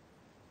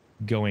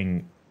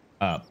going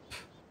up.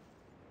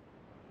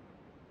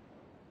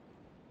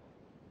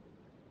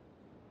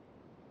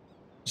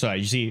 So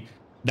you see,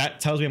 that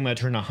tells me I'm going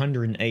to turn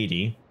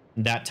 180.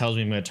 That tells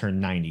me I'm going to turn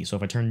 90. So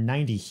if I turn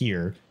 90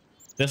 here,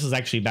 this is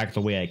actually back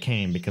the way I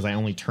came, because I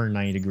only turn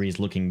 90 degrees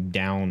looking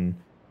down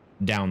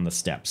the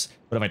steps.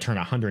 But if I turn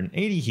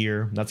 180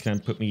 here, that's going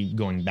to put me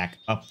going back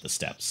up the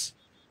steps.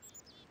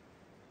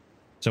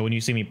 So when you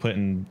see me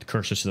putting the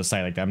cursors to the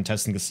side like that, I'm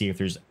testing to see if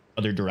there's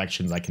other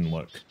directions I can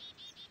look.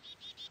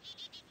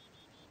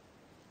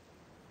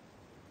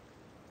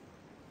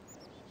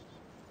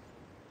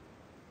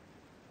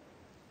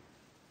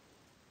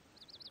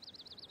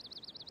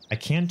 I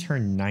can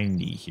turn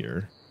 90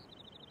 here.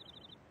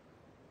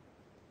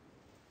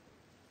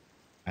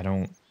 I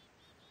don't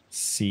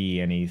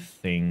see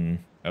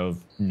anything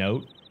of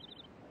note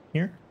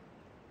here.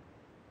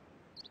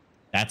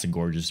 That's a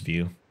gorgeous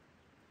view.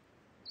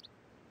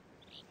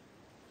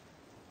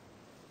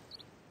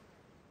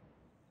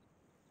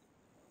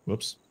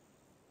 Whoops.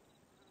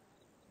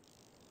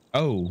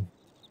 Oh,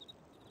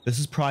 this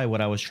is probably what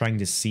I was trying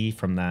to see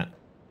from that.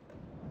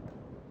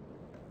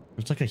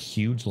 There's like a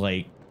huge,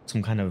 like,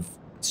 some kind of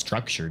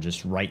structure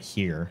just right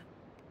here.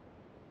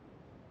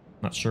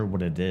 Not sure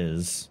what it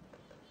is.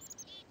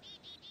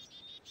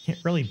 Can't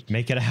really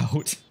make it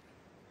out.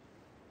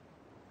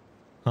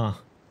 Huh.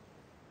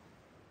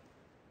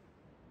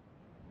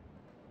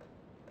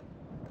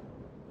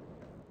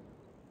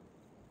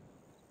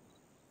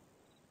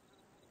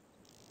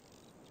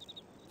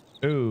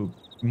 Ooh,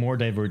 more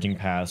diverging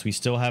paths. We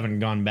still haven't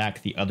gone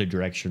back the other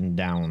direction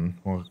down.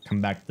 We'll come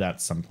back to that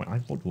at some point. I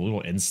have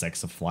little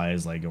insects of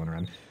flies like going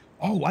around.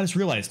 Oh, I just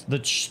realized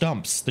the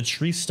stumps, the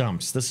tree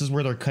stumps. This is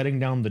where they're cutting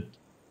down the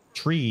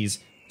trees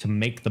to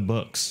make the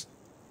books.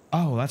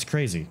 Oh, that's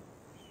crazy.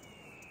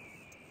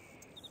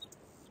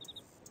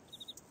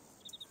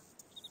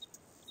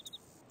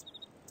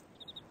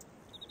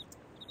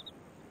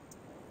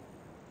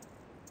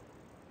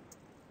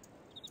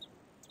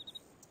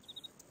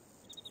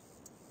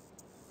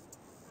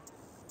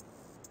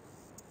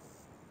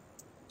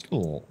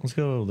 Cool. Let's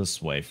go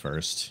this way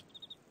first.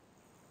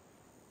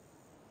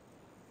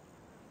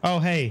 Oh,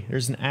 hey,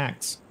 there's an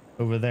axe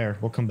over there.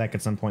 We'll come back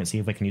at some point, see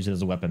if I can use it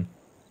as a weapon.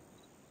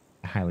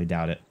 I highly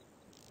doubt it.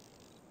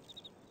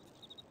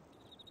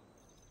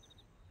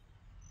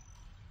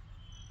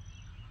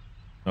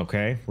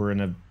 Okay, we're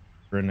in a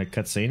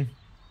cutscene.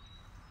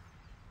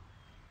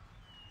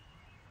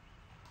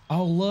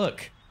 Oh,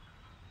 look.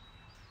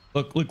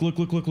 Look.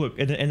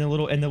 In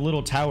the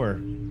little tower.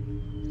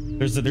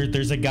 There's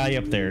a guy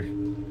up there.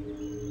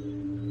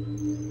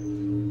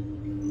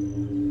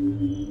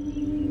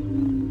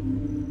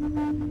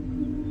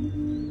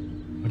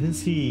 What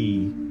is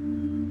he?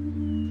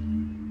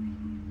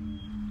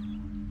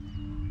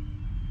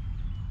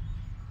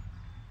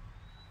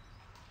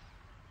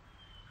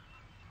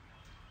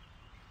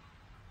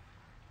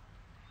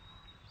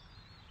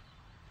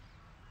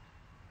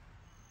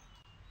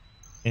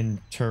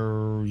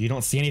 You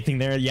don't see anything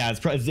there? Yeah,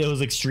 it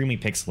was extremely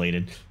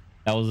pixelated.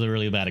 That was a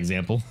really bad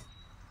example.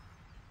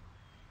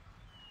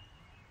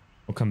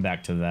 We'll come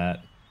back to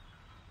that.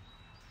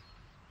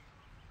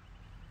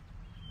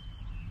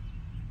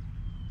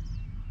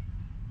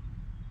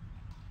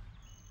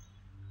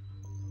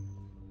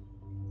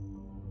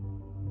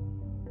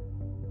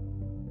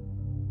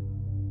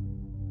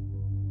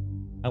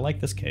 I like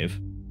this cave.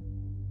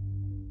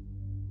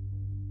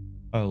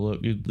 Oh,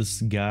 look, dude,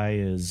 this guy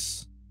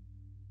is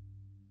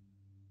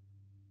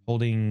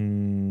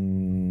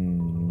holding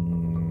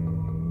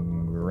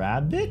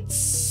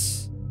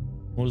rabbits?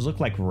 What does look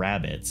like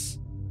rabbits?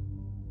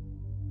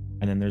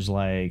 And then there's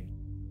like,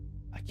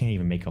 I can't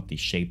even make out these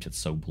shapes, it's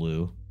so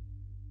blue.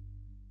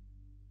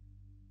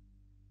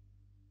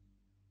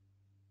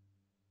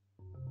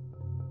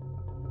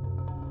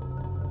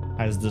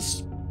 Has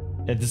this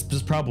This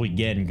is probably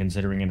Gin,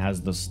 considering it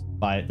has the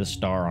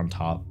star on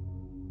top.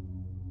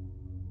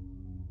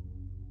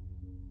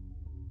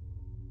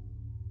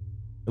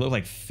 It looked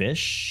like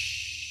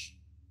fish.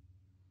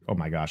 Oh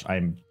my gosh,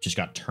 I just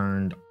got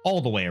turned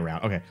all the way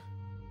around. Okay.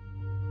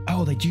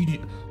 Oh, they do.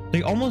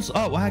 They almost.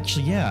 Oh, well,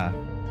 actually, yeah.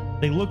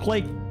 They look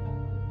like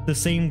the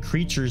same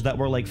creatures that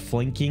were like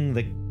flanking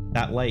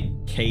that like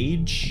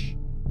cage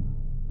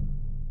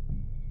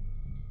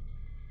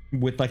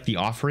with like the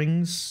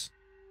offerings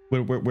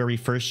where we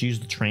first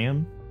used the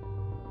tram.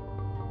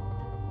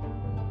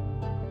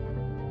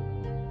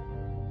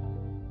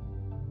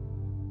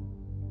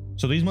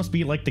 So these must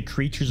be like the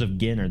creatures of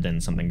Gin or then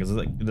something, because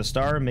like the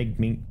star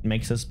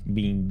makes us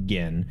being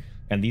Gin,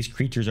 and these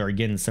creatures are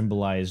again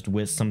symbolized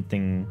with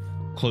something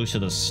close to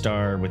the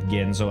star with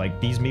Gin. So like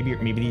these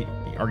maybe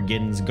are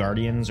Gin's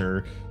guardians,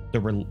 or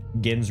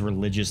Gin's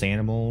religious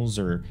animals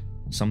or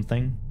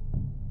something.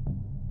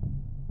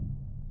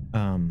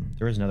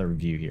 There is another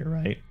review here,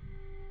 right?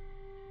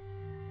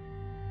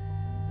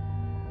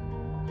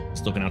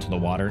 Just looking out to the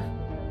water.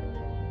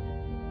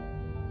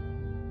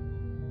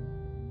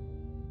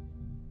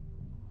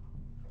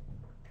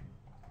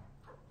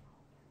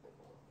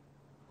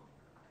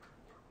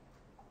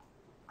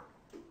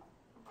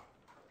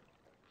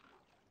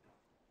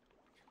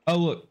 Oh,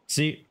 look,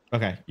 see?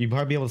 Okay, you'll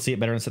probably be able to see it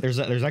better.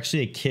 There's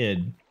actually a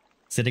kid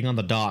sitting on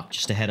the dock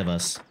just ahead of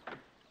us.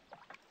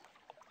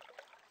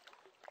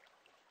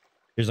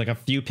 There's like a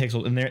few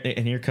pixels in there,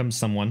 and here comes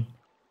someone.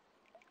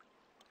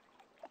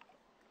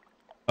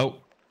 Oh,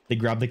 they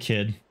grabbed the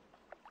kid.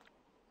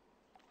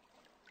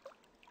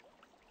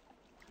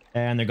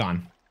 And they're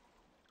gone.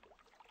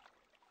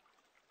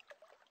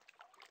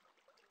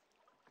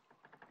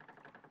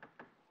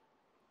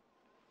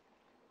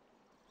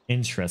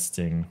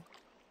 Interesting.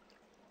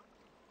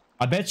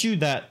 I bet you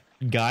that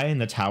guy in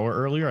the tower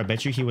earlier, I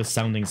bet you he was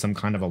sounding some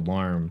kind of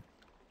alarm.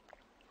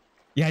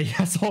 Yeah,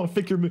 I saw a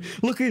figure move.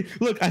 Look,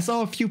 I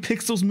saw a few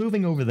pixels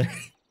moving over there.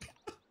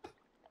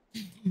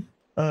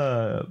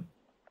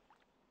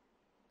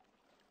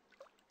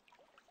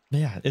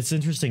 Yeah, it's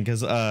interesting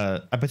because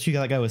I bet you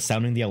that guy was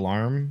sounding the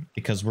alarm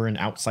because we're an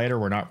outsider,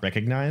 we're not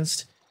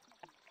recognized.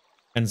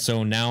 And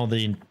so now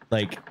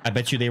I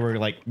bet you they were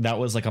like, that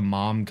was like a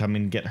mom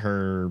coming to get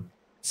her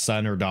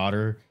son or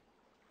daughter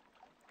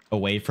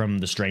away from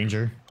the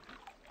stranger.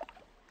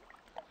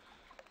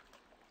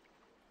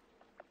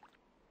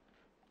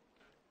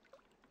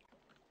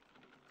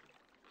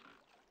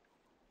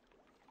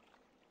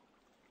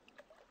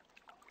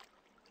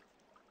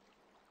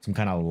 Some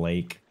kind of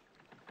lake.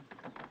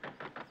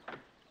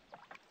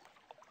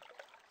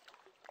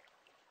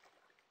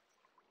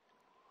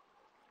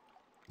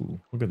 Ooh,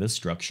 look at this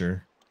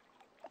structure.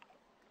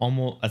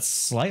 Almost a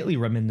slightly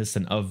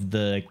reminiscent of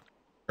the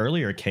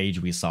earlier cage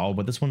we saw,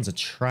 but this one's a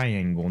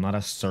triangle, not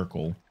a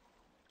circle.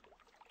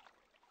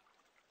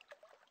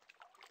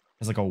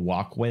 There's like a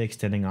walkway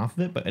extending off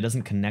of it, but it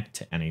doesn't connect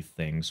to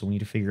anything. So we need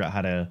to figure out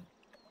how to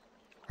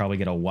probably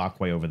get a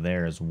walkway over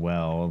there as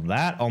well.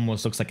 That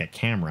almost looks like a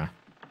camera.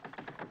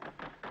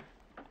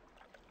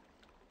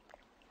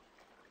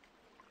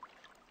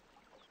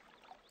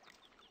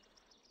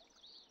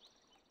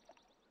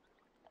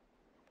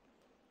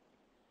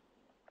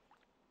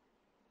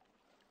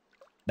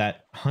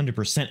 That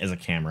 100% is a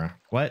camera.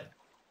 What?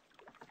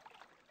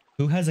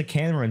 Who has a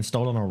camera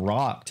installed on a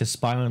rock to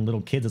spy on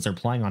little kids as they're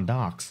playing on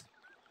docks?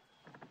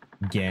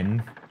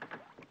 Again.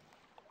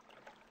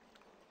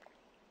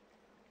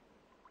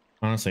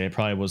 Honestly, it's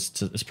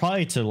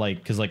probably to like,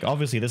 because like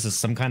obviously this is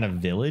some kind of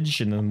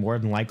village, and then more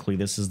than likely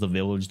this is the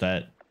village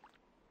that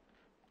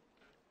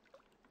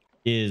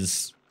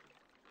is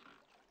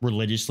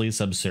religiously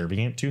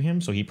subservient to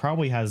him. So he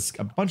probably has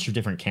a bunch of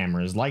different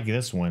cameras like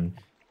this one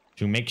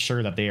to make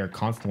sure that they are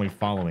constantly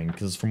following,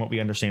 because from what we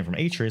understand from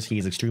Atrus, he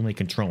is extremely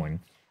controlling.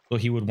 So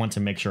he would want to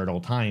make sure at all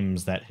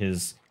times that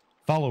his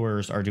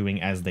followers are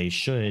doing as they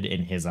should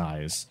in his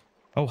eyes.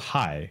 Oh,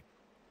 hi.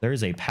 There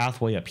is a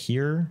pathway up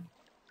here.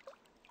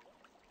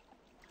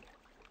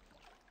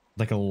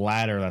 Like a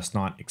ladder that's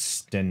not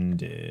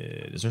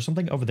extended. Is there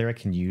something over there I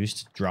can use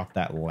to drop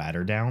that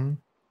ladder down?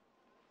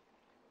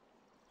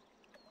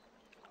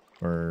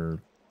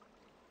 Or...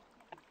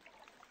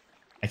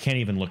 I can't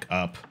even look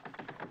up.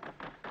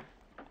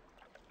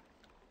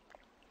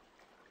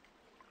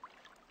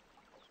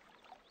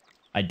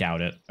 I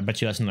doubt it. I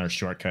bet you that's another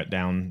shortcut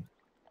down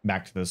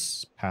back to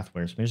this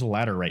pathway. So there's a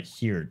ladder right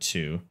here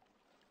too.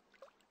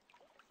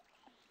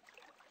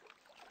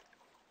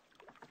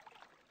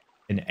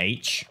 An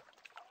H.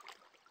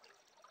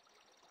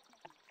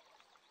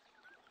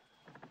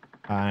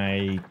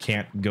 I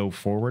can't go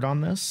forward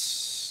on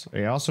this.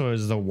 It also,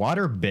 is the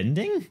water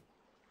bending?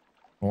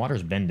 The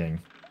water's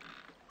bending.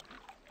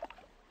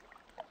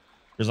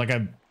 There's like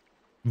a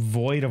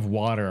void of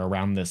water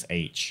around this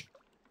H.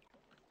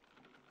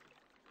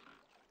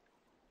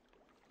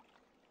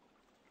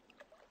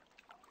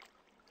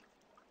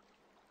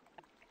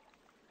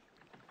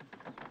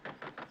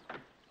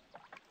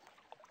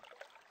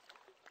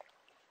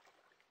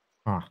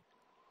 Huh.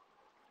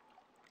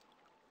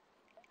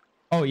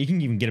 Oh, you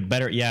can even get a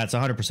better. Yeah, it's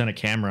 100% a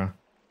camera.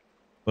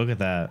 Look at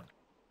that.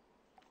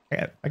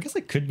 I guess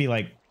it could be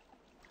like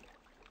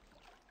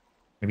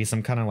maybe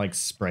some kind of like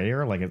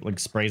sprayer, like it like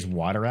sprays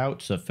water out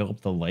to fill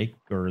up the lake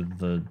or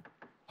the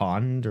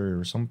pond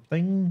or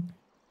something.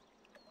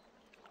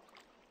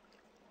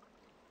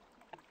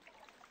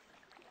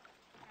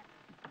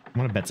 I'm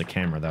gonna bet it's a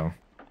camera though.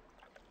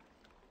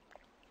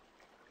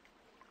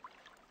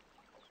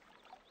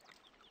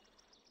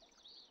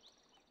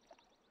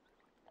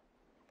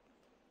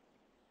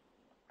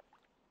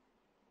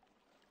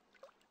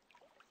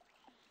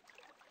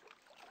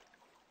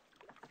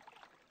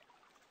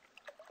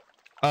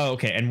 Oh,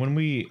 okay. And when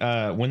we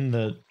when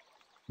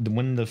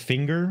the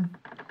finger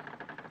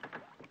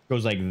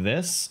goes like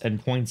this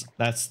and points,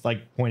 that's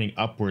like pointing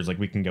upwards, like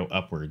we can go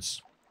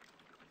upwards.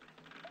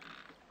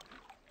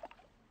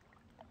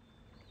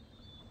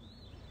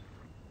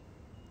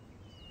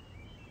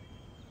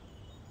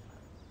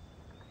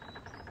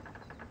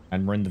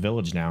 And we're in the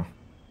village now.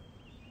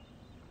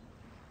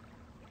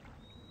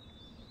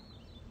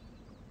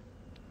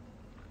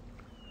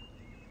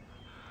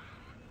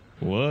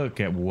 Look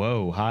at,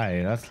 whoa,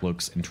 hi, that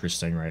looks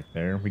interesting right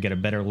there. We get a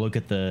better look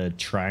at the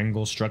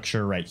triangle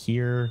structure right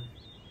here.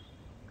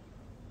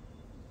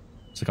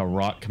 It's like a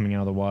rock coming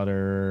out of the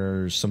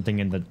water, something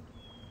in the,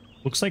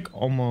 looks like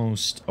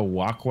almost a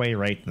walkway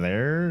right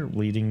there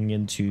leading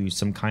into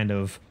some kind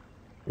of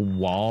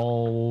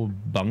wall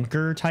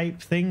bunker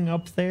type thing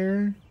up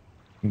there.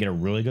 And get a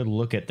really good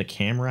look at the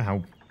camera,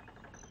 how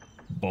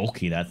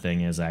bulky that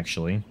thing is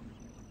actually.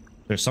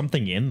 There's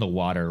something in the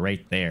water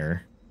right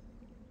there.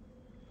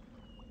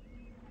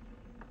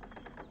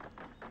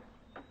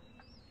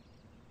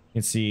 You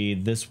can see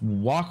this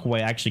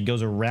walkway actually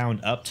goes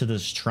around up to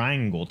this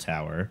triangle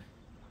tower.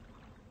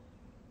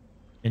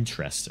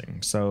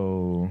 Interesting.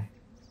 So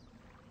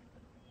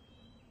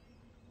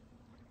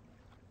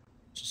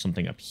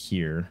something up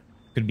here.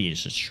 Could be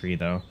just a tree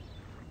though.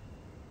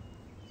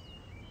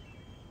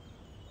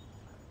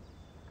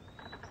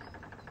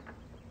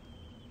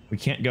 We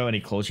can't go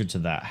any closer to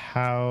that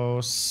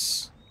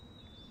house.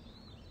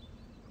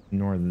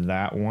 Nor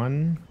that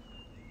one.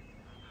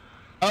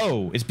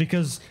 Oh, it's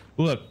because,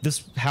 look,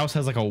 this house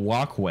has like a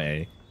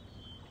walkway.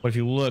 But if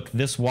you look,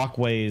 this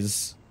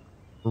walkway's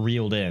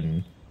reeled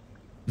in.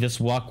 This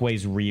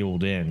walkway's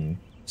reeled in.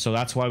 So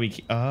that's why we...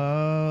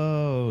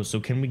 Oh, so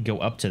can we go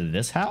up to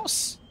this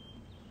house?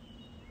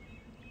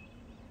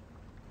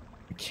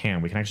 We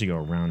can. We can actually go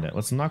around it.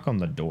 Let's knock on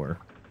the door.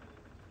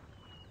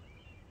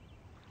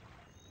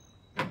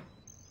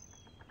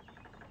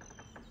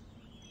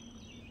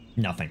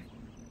 Nothing.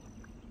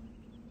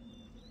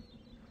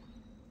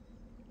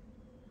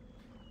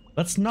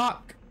 Let's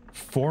knock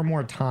 4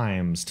 more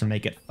times to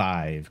make it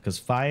 5, because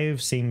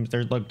 5 seems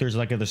there's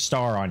like a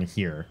star on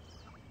here.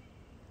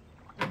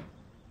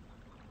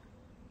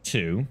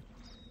 2,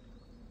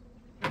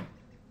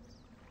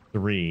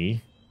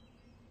 3,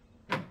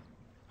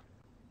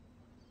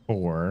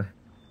 4.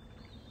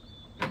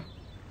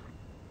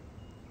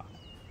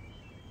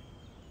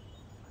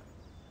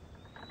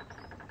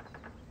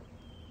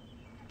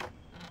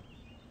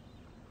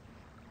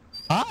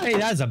 Hi,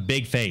 that is a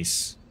big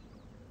face.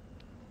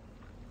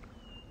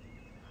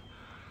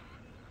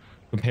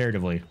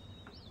 Comparatively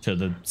to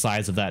the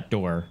size of that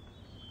door.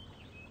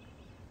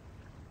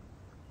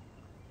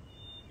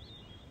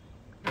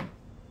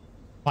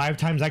 Five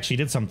times actually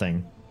did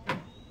something.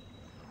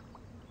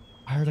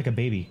 I heard like a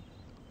baby.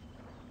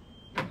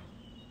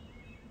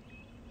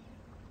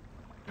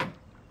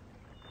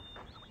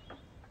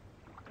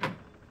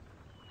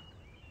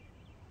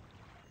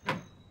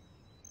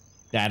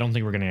 Yeah, I don't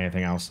think we're getting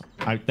anything else.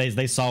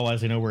 They saw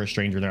us. They know we're a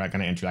stranger. They're not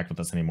going to interact with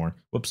us anymore.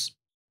 Whoops.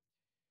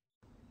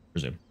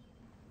 Resume.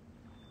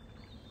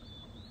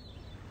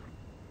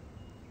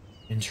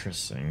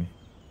 Interesting.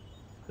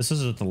 This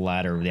is at the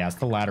ladder. Yeah, it's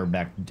the ladder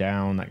back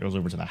down that goes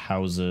over to the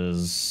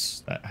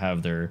houses that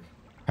have their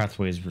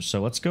pathways.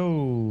 So let's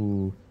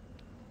go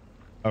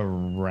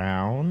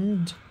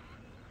around.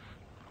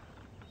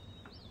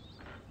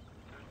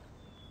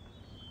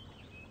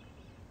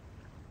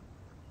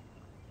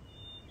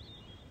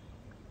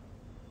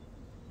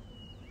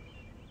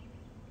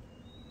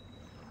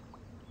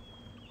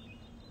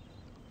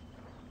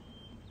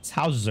 These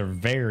houses are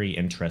very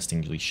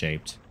interestingly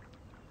shaped.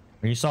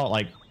 When you saw it,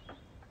 like,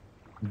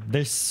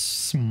 they're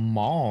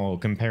small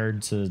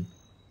compared to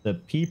the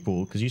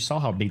people, because you saw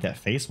how big that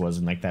face was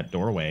in like that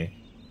doorway.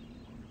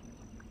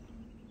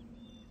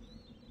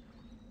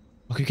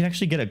 Look, you can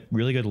actually get a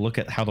really good look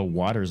at how the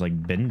water's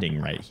like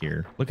bending right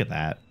here. Look at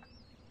that.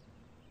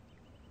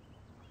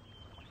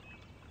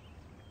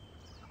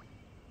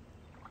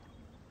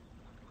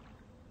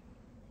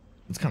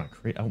 It's kind of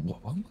crazy. Oh,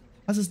 what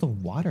causes the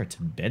water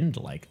to bend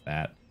like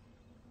that?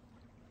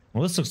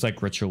 Well, this looks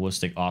like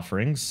ritualistic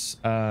offerings.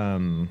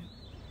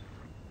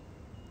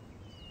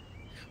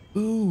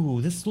 Ooh,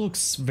 this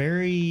looks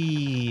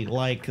very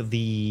like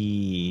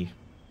the...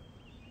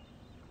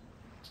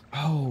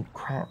 Oh,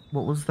 crap.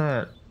 What was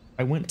that?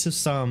 I went to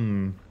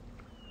some...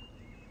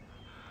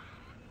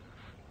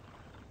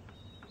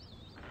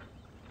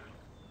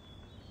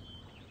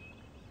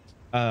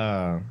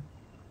 uh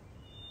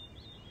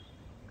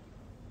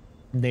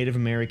Native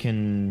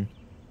American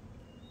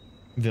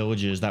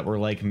villages that were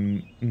like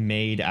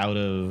made out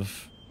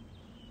of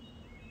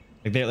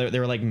like they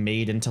were like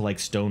made into like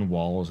stone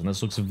walls, and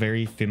this looks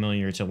very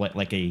familiar to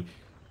like a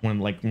one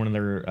of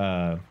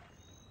their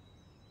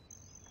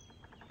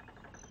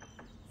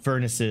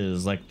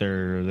furnaces, like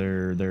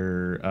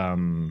their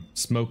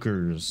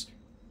smokers.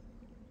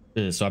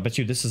 So I bet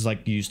you this is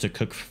like used to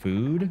cook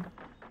food.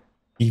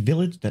 The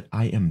village that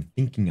I am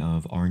thinking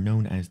of are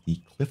known as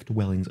the cliff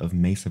dwellings of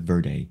Mesa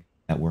Verde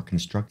that were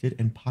constructed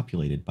and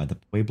populated by the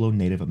Pueblo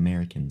Native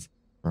Americans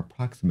for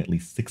approximately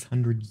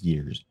 600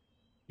 years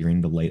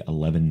during the late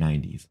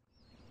 1190s.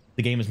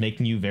 The game is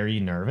making you very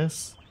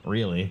nervous?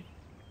 Really?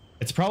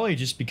 It's probably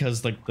just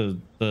because like the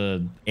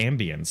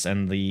ambience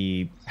and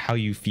the how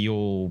you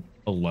feel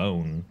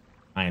alone,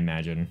 I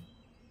imagine.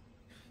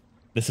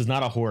 This is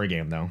not a horror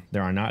game though.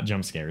 There are not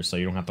jump scares, so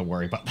you don't have to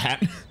worry about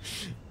that.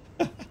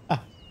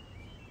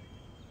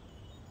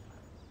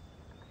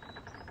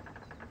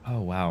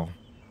 Oh wow.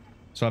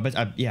 So I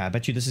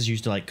bet you this is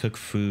used to like cook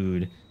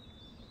food,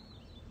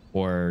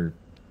 or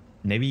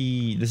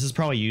maybe this is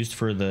probably used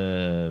for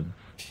the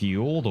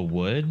fuel, the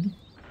wood.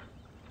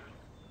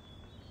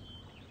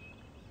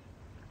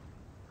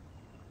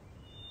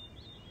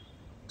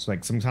 It's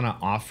like some kind of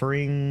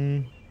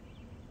offering.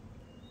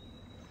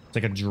 It's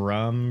like a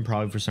drum,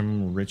 probably for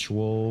some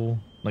ritual,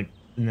 like,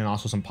 and then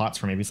also some pots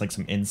for maybe it's like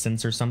some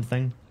incense or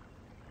something.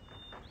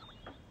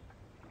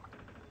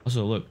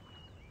 Also, look,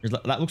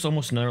 that looks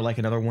almost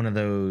another one of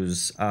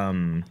those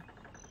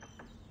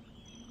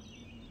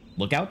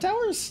lookout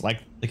towers,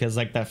 like because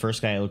like that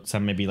first guy looks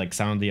maybe like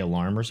sounded the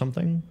alarm or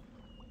something.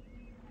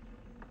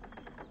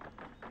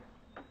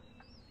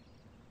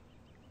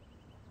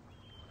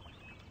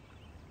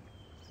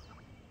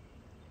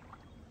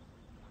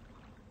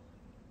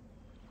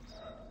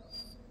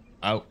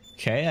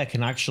 Okay, I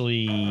can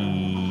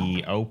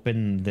actually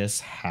open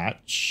this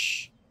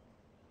hatch.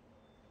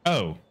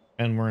 Oh,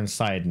 and we're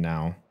inside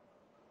now.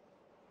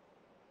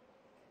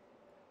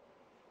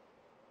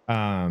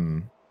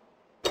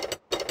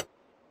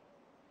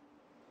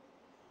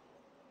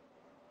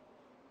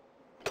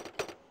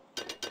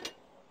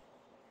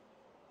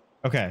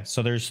 Okay,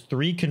 so there's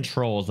 3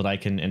 controls that I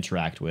can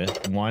interact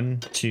with.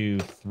 1, 2,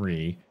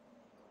 3.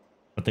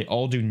 But they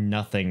all do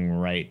nothing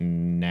right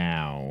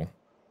now.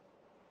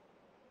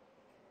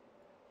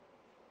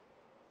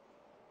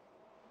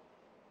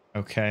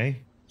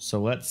 Okay,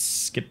 so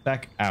let's get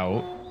back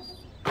out.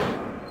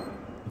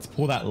 Let's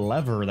pull that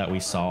lever that we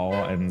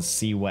saw and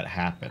see what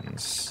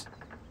happens.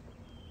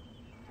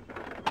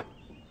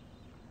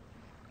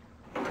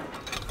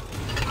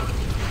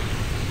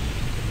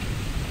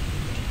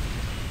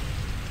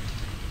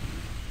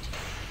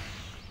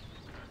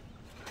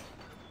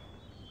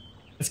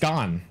 It's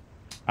gone.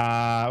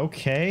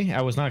 Okay,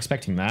 I was not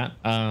expecting that.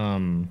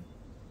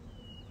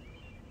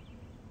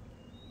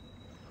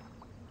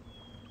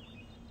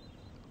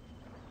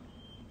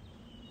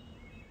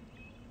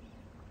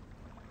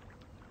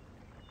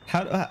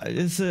 How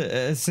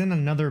it's in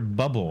another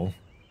bubble,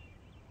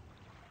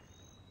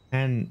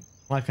 and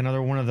like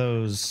another one of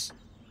those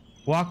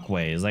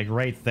walkways, like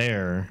right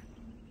there.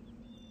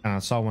 And I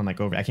saw one like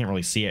over. I can't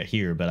really see it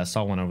here, but I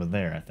saw one over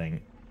there, I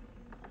think.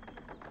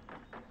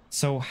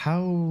 So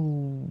how?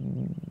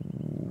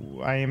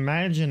 I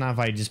imagine if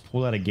I just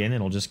pull that again,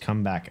 it'll just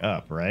come back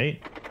up,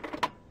 right?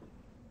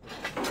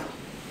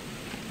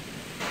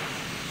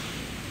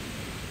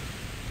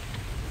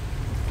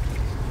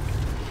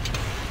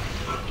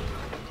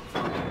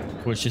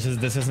 Which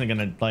this isn't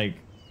gonna like.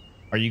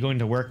 Are you going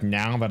to work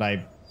now that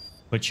I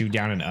put you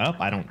down and up?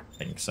 I don't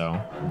think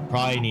so.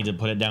 Probably need to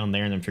put it down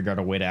there and then figure out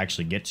a way to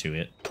actually get to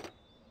it.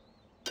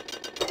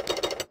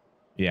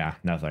 Yeah,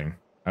 nothing.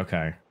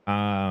 Okay.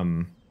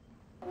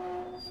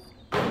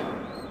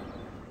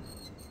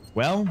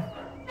 Well,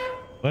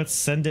 let's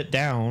send it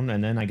down,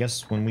 and then I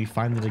guess when we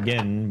find it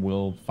again,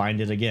 we'll find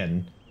it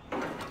again.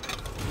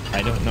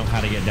 I don't know how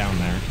to get down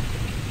there.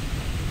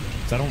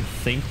 I don't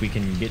think we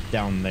can get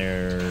down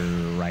there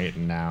right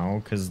now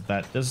because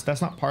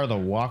that's not part of the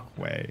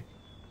walkway.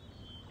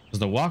 Because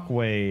the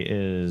walkway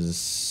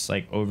is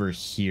like over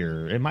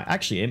here. It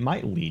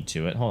might lead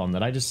to it. Hold on,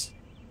 did I just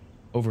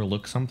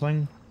overlook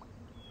something?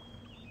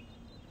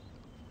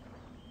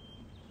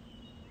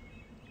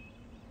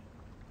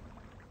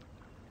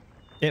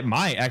 It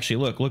might actually.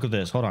 Look at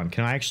this. Hold on.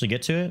 Can I actually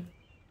get to it?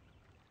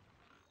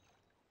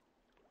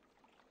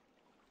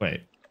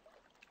 Wait.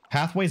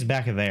 Pathway's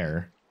back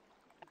there.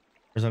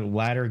 There's a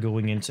ladder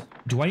going into...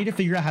 Do I need to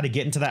figure out how to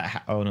get into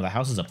that? Oh, no, the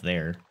house is up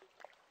there.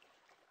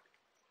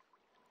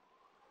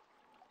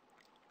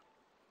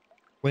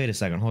 Wait a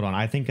second. Hold on.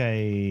 I think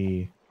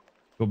I...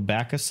 Go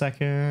back a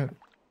second.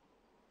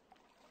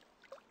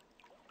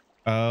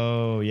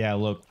 Oh, yeah,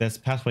 look. This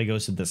pathway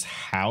goes to this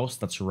house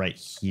that's right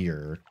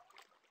here.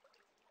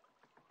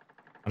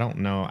 I don't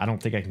know. I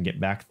don't think I can get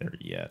back there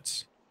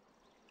yet.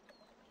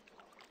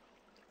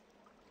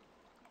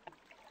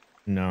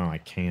 No, I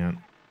can't.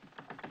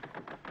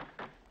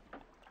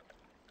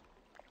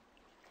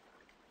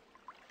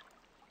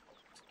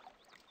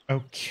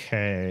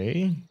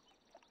 Okay.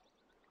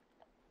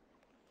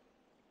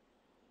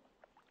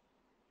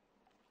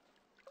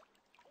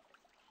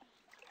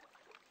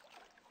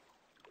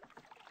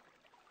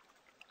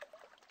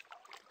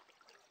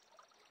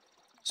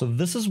 So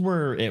this is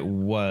where it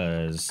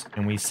was,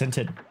 and we sent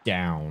it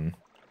down.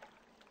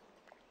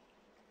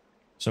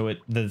 So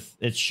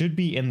it should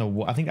be in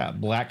the, I think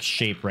that black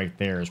shape right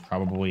there is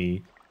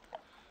probably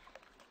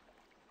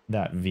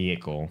that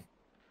vehicle.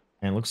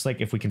 And it looks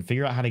like if we can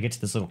figure out how to get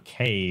to this little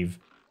cave,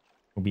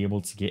 we'll be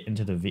able to get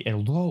into the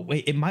oh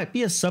wait, it might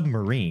be a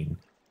submarine.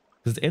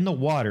 Because in the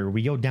water,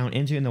 we go down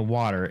into in the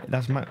water.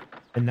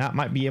 And that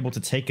might be able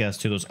to take us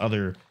to those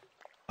other.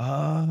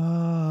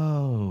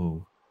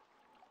 Oh.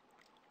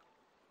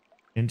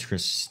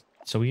 Interesting.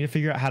 So we need to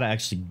figure out how to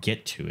actually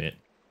get to it.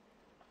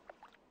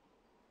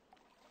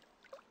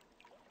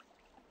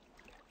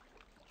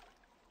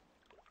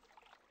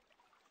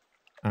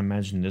 I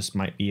imagine this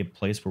might be a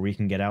place where we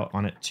can get out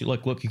on it too.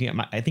 Look, you can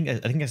get I think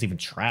that's even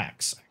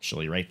tracks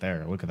actually right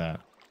there. Look at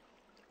that.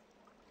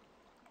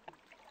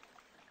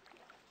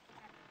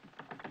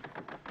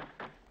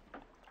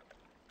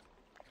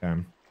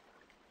 Okay.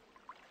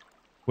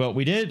 Well,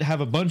 we did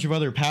have a bunch of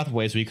other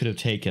pathways we could have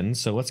taken,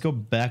 so let's go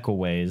back a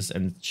ways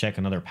and check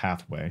another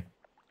pathway.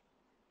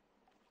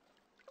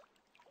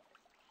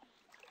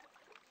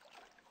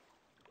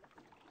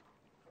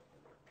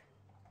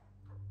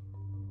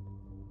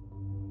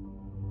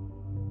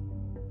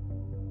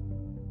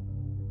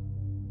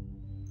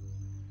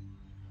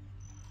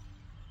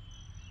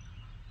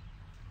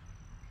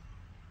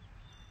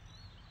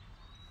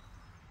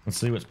 Let's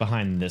see what's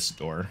behind this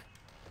door.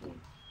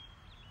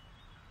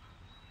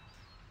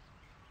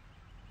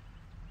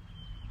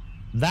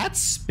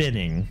 That's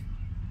spinning.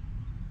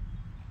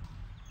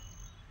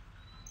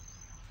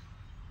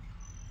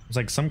 It's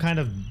like some kind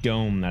of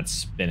dome that's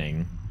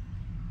spinning.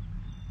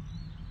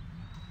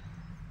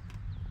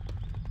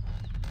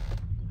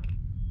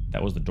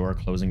 That was the door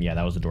closing. Yeah,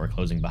 that was the door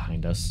closing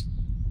behind us.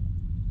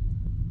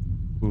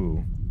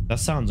 Ooh, that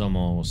sounds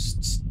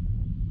almost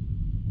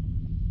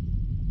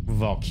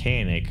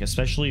volcanic,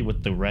 especially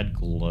with the red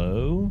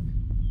glow.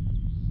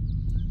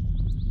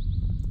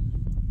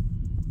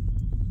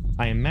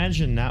 I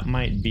imagine that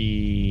might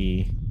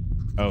be...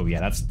 Oh yeah,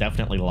 that's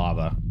definitely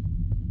lava.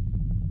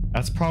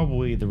 That's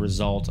probably the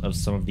result of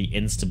some of the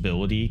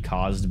instability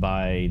caused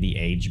by the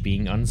age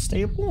being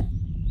unstable.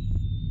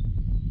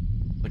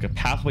 Like a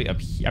pathway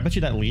up here. I bet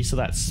you that leads to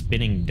that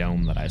spinning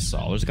dome that I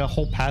saw. There's like a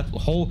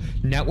whole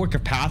network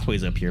of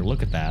pathways up here.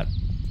 Look at that.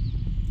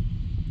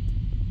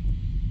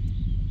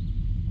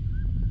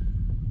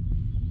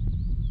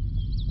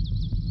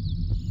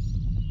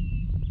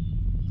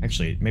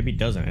 Actually, maybe it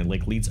doesn't. It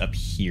like leads up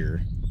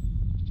here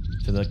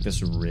to like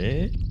this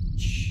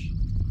ridge.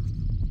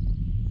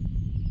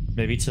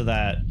 Maybe to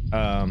that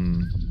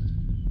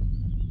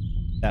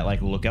that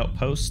like lookout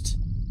post.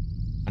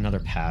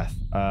 Another path.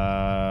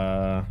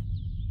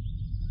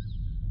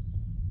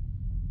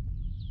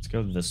 Let's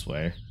go this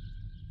way.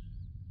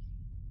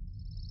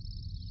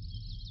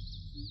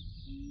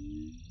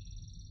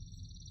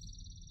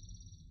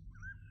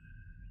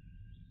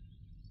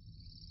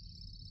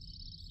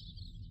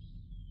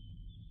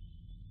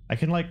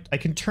 I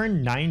can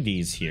turn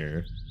 90s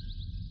here,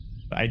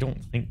 but I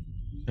don't think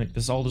like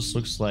this all just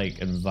looks like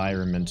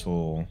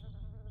environmental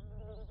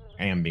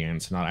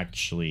ambience, not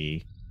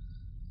actually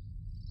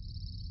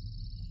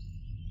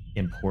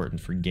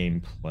important for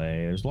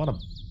gameplay. There's a lot of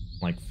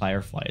like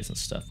fireflies and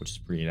stuff, which is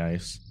pretty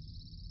nice.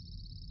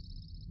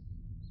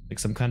 Like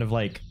some kind of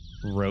like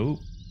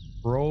rope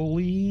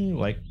rolly,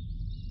 like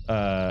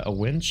a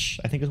winch,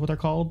 I think is what they're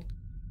called.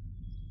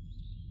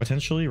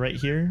 Potentially right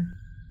here.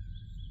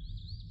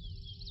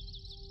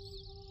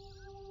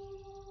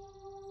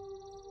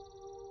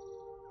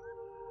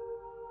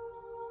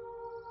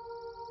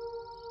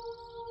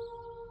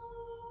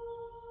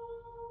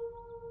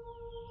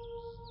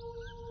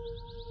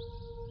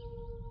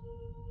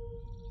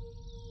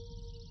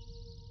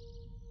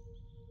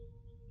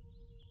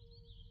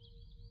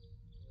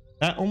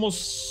 That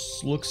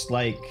almost looks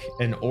like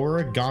an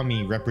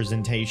origami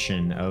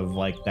representation of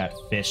like that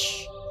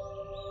fish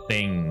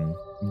thing,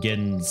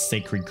 Gen's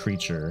sacred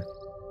creature.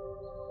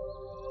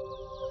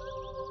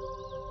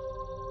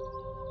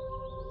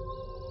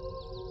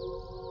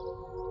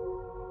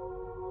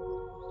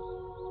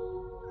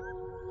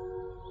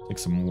 Take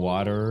some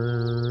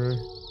water.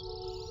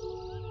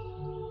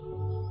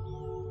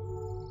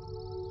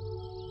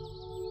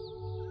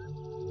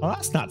 Well,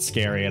 that's not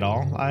scary at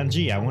all.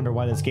 Gee, I wonder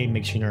why this game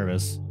makes you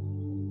nervous.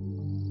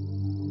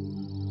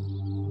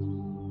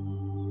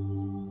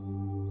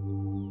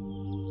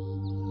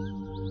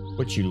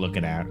 What you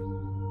looking at?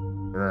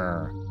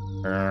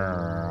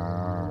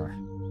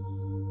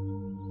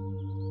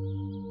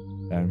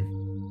 Okay.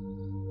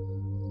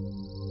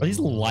 Are these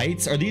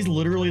lights? Are these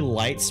literally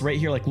lights right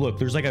here? Like, look,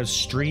 there's like a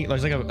street,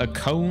 there's like a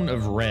cone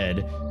of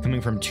red coming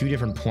from 2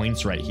 different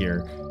points right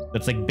here.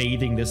 That's like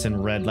bathing this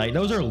in red light.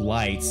 Those are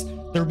lights.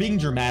 They're being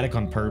dramatic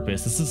on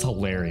purpose. This is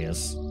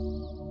hilarious.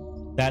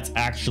 That's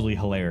actually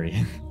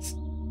hilarious.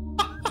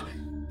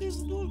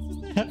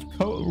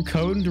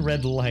 coned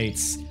red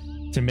lights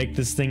to make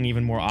this thing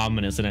even more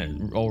ominous than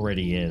it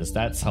already is.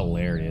 That's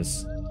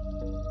hilarious.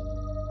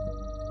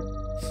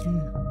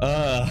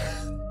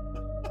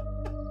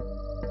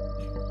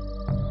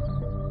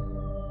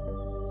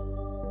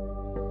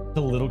 It's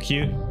a little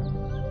cute.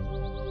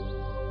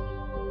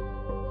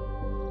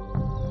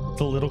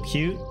 It's a little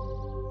cute.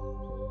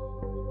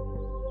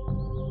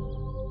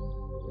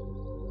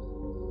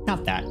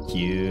 Not that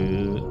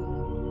cute.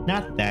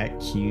 Not that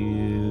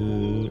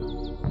cute.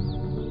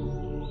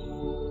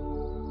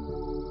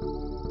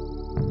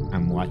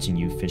 I'm watching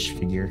you, fish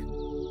figure.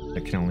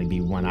 There can only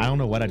be one. I don't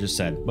know what I just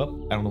said.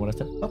 Well, I don't know what I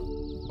said.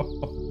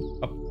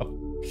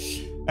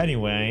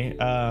 Anyway,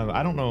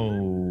 I don't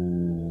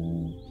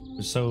know.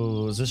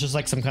 So is this just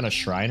like some kind of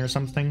shrine or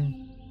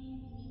something?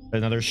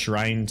 Another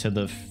shrine to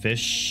the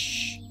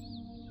fish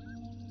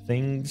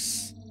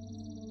things?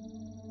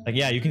 Like,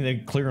 yeah, you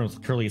can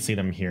clearly see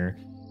them here.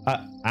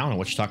 I don't know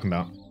what you're talking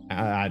about.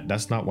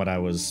 That's not what I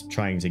was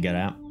trying to get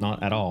at.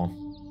 Not at all.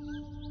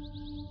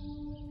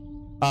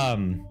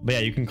 But yeah,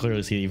 you can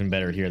clearly see it even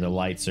better here. The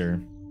lights are...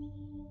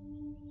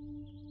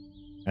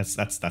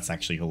 That's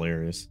actually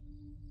hilarious.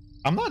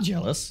 I'm not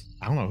jealous.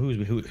 I don't know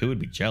who would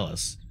be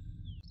jealous.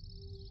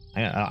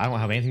 I don't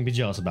have anything to be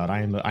jealous about.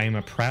 I am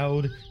a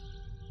proud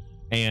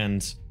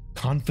and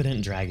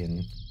confident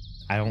dragon.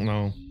 I don't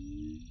know.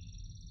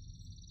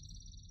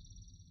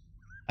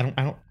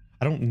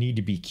 I don't need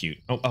to be cute.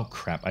 Oh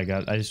crap. I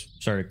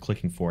just started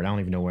clicking forward. I don't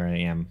even know where I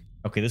am.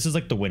 Okay, this is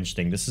like the winch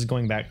thing. This is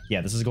going back.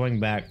 Yeah, this is going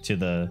back to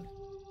the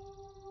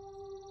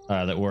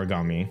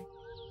origami.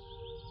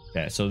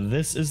 Okay, so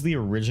this is the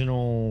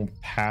original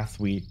path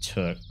we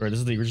took, or this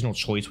is the original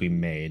choice we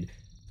made.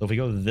 So if we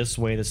go this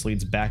way, this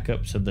leads back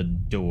up to the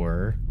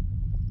door.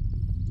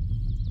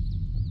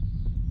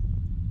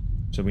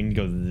 So we need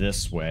to go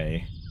this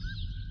way.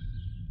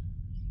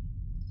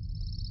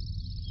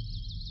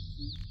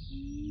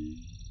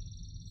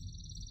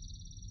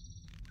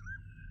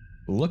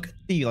 Look at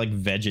the like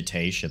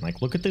vegetation.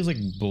 Like look at these like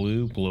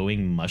blue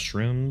glowing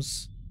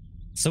mushrooms.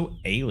 So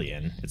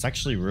alien. It's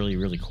actually really,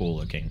 really cool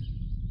looking.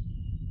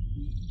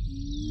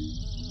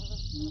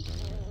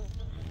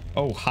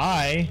 Oh,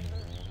 hi.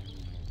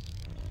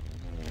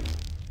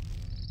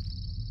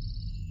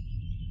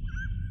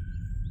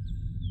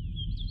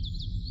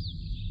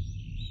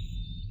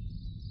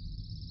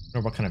 I don't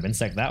know what kind of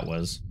insect that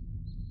was.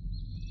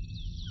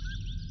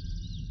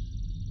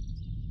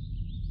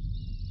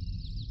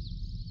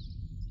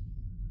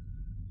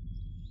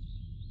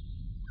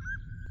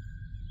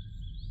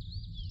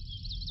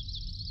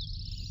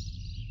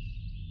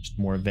 Just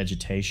more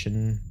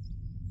vegetation.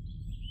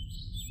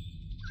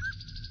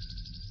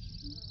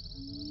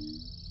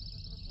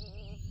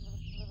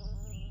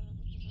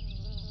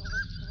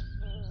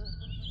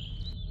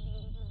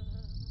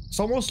 This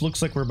almost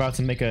looks like we're about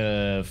to make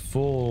a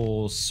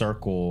full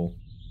circle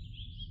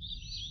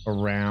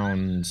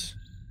around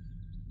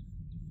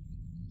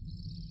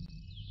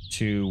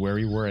to where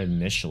we were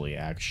initially,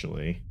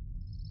 actually.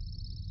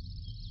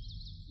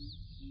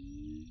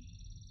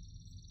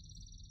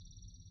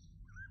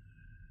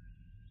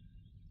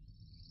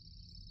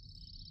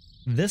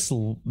 This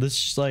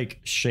like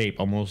shape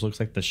almost looks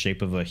like the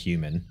shape of a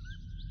human.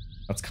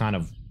 That's kind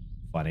of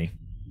funny.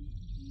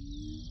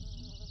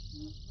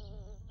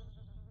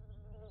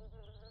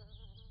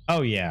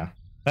 Oh yeah,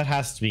 that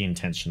has to be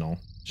intentional,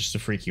 just to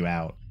freak you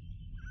out.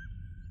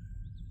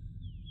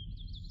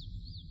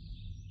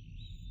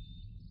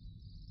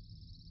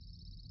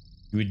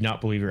 You would not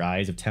believe your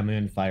eyes if 10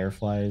 million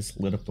fireflies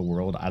lit up the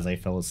world as I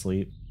fell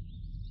asleep.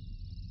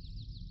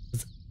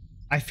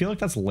 I feel like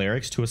that's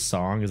lyrics to a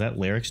song. Is that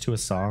lyrics to a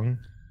song?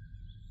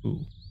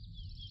 Ooh.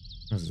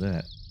 What is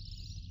that?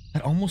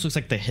 That almost looks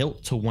like the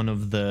hilt to one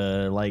of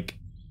the, like,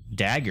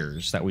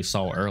 daggers that we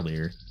saw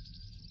earlier.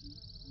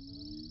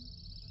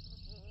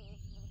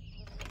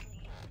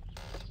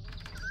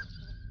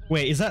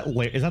 Wait, is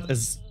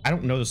I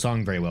don't know the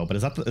song very well, but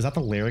is that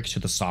the lyrics to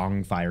the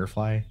song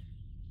Firefly?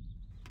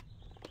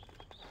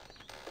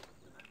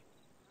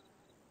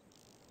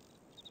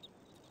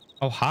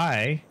 Oh,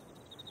 hi.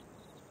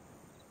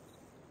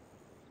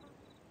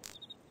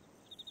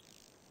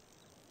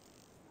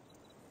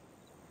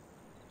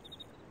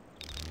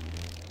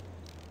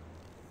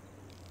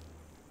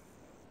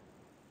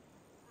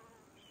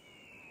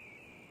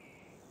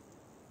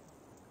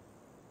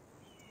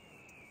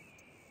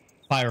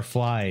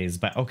 Fireflies,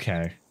 but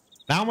okay.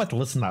 Now I'm about to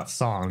listen to that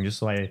song just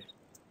so I...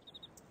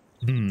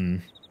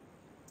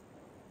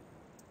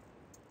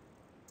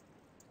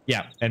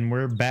 Yeah, and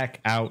we're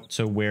back out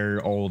to where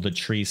all the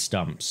tree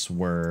stumps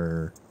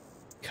were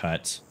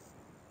cut.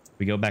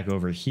 We go back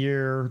over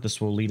here.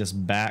 This will lead us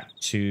back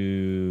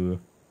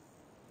to...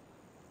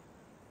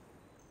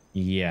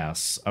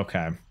 Yes,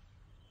 okay.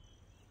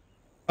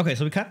 Okay,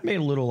 so we kind of made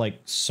a little, like,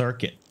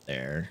 circuit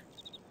there.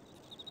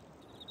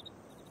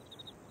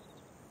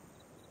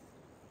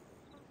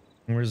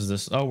 Where's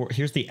this? Oh,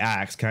 here's the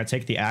axe. Can I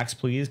take the axe,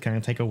 please? Can I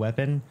take a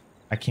weapon?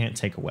 I can't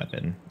take a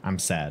weapon. I'm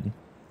sad.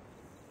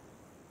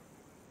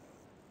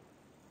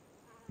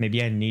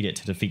 Maybe I need it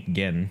to defeat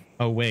Gin.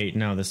 Oh wait,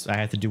 no, this I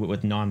have to do it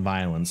with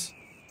non-violence.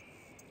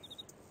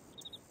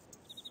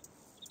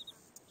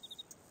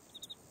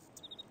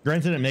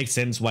 Granted, it makes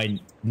sense why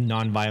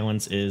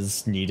non-violence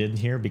is needed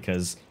here,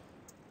 because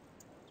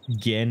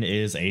Gin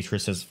is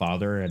Atrus's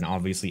father, and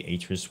obviously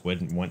Atrus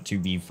wouldn't want to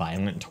be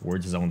violent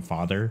towards his own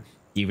father,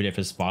 even if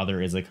his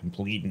father is a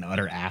complete and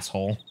utter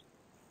asshole.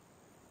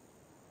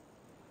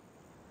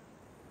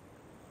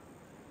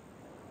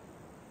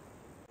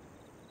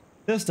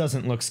 This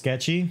doesn't look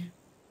sketchy.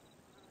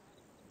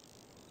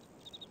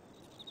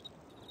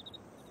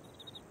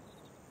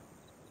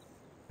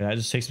 That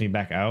just takes me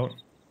back out.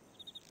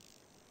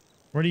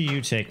 Where do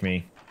you take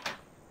me?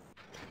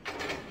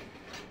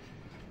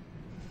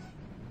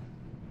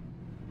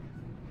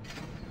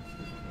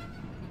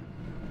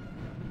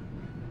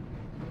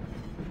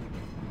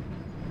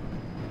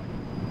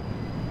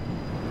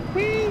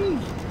 Whee!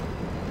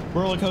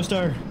 Roller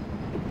coaster.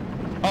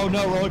 Oh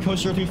no, roller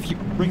coaster through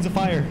rings of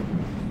fire.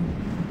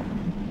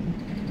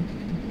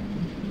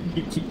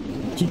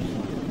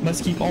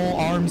 Must keep all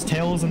arms,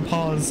 tails, and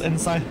paws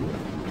inside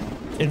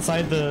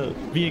the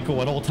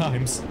vehicle at all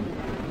times.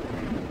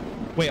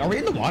 Wait, are we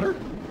in the water?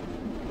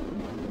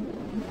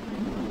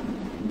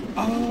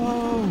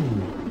 Oh.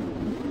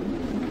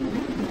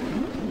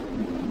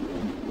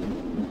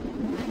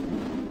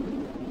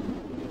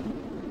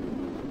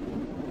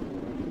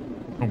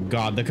 Oh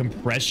god, the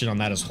compression on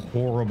that is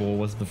horrible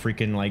with the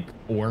freaking like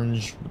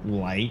orange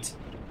light.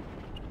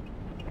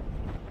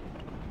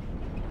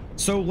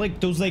 So like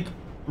those like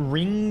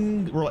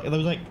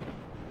those like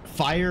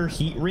fire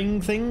heat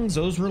ring things,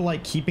 those were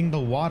like keeping the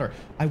water.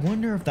 I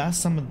wonder if that's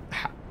some of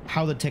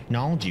how the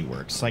technology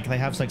works. Like they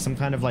have like some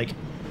kind of like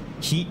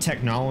heat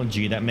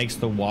technology that makes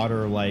the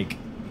water like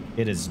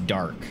it is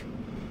dark.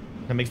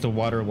 That makes the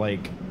water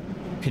like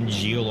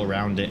congeal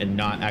around it and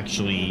not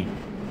actually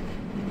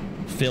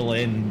fill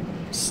in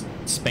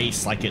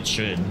space like it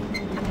should.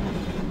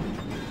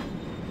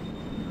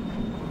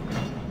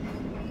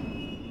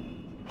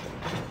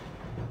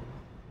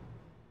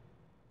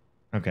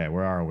 Okay,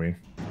 where are we?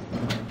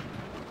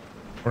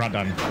 We're not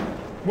done.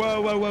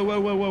 Whoa, whoa, whoa, whoa,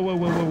 whoa, whoa, whoa,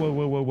 whoa, whoa,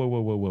 whoa, whoa, whoa,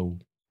 whoa, whoa, whoa.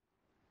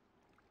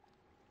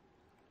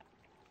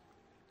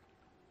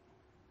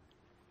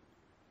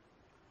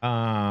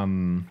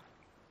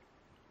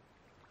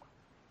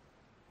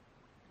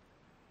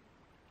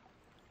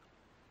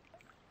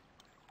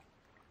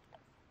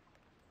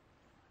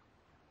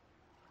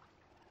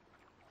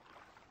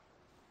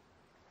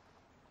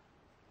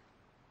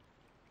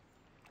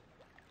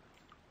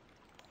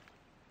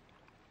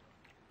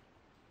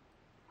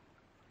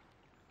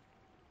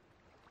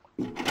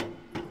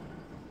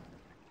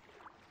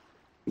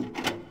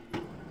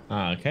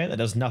 Okay, that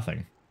does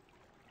nothing.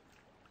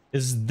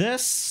 Is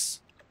this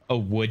a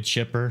wood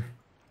chipper?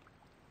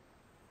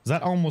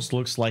 That almost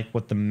looks like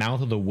what the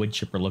mouth of the wood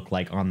chipper looked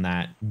like on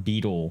that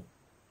beetle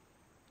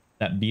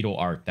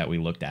art that we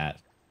looked at.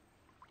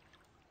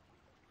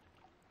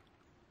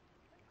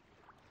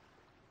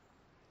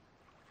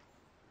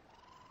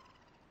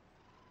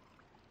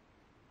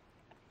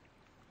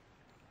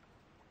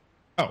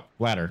 Oh,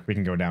 ladder. We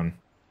can go down.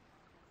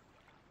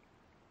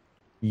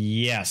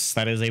 Yes,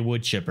 that is a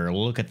wood chipper.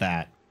 Look at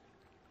that.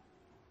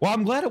 Well,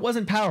 I'm glad it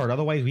wasn't powered.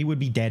 Otherwise, we would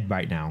be dead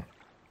right now.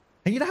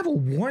 And you'd have a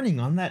warning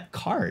on that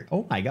cart.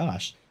 Oh my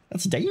gosh.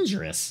 That's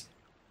dangerous.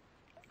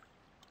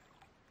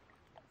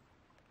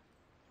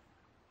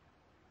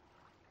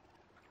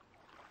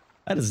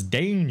 That is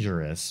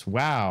dangerous.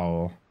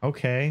 Wow.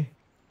 Okay.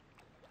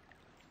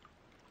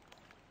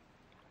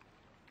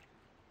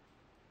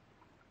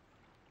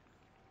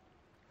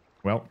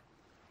 Well.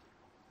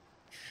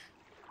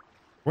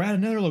 We're at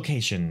another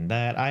location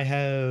that I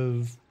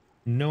have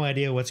no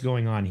idea what's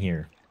going on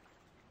here.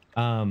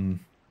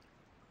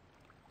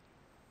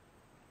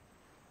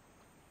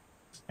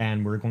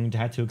 And we're going to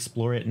have to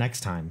explore it next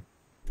time.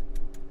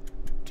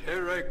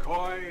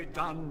 Terekoi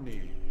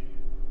Danni,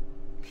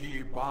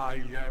 Ki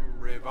Bayem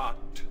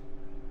Revat,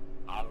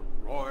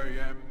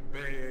 Alroyem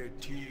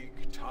Betig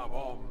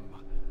Tavom,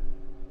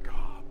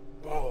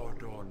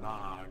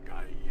 Gabodona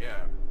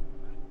Gayem.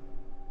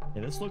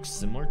 Yeah, this looks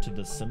similar to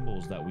the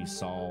symbols that we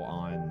saw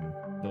on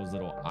those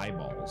little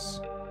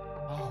eyeballs.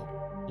 Oh,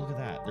 look at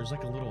that. There's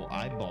like a little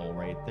eyeball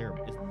right there.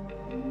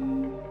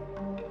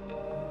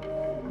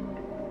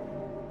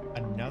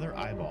 Another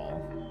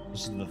eyeball.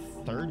 This is the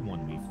third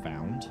one we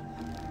found.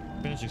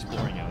 Finish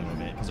exploring out a little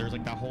bit because there's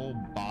like that whole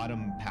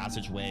bottom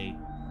passageway.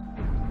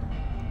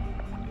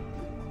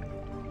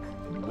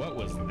 What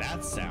was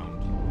that sound?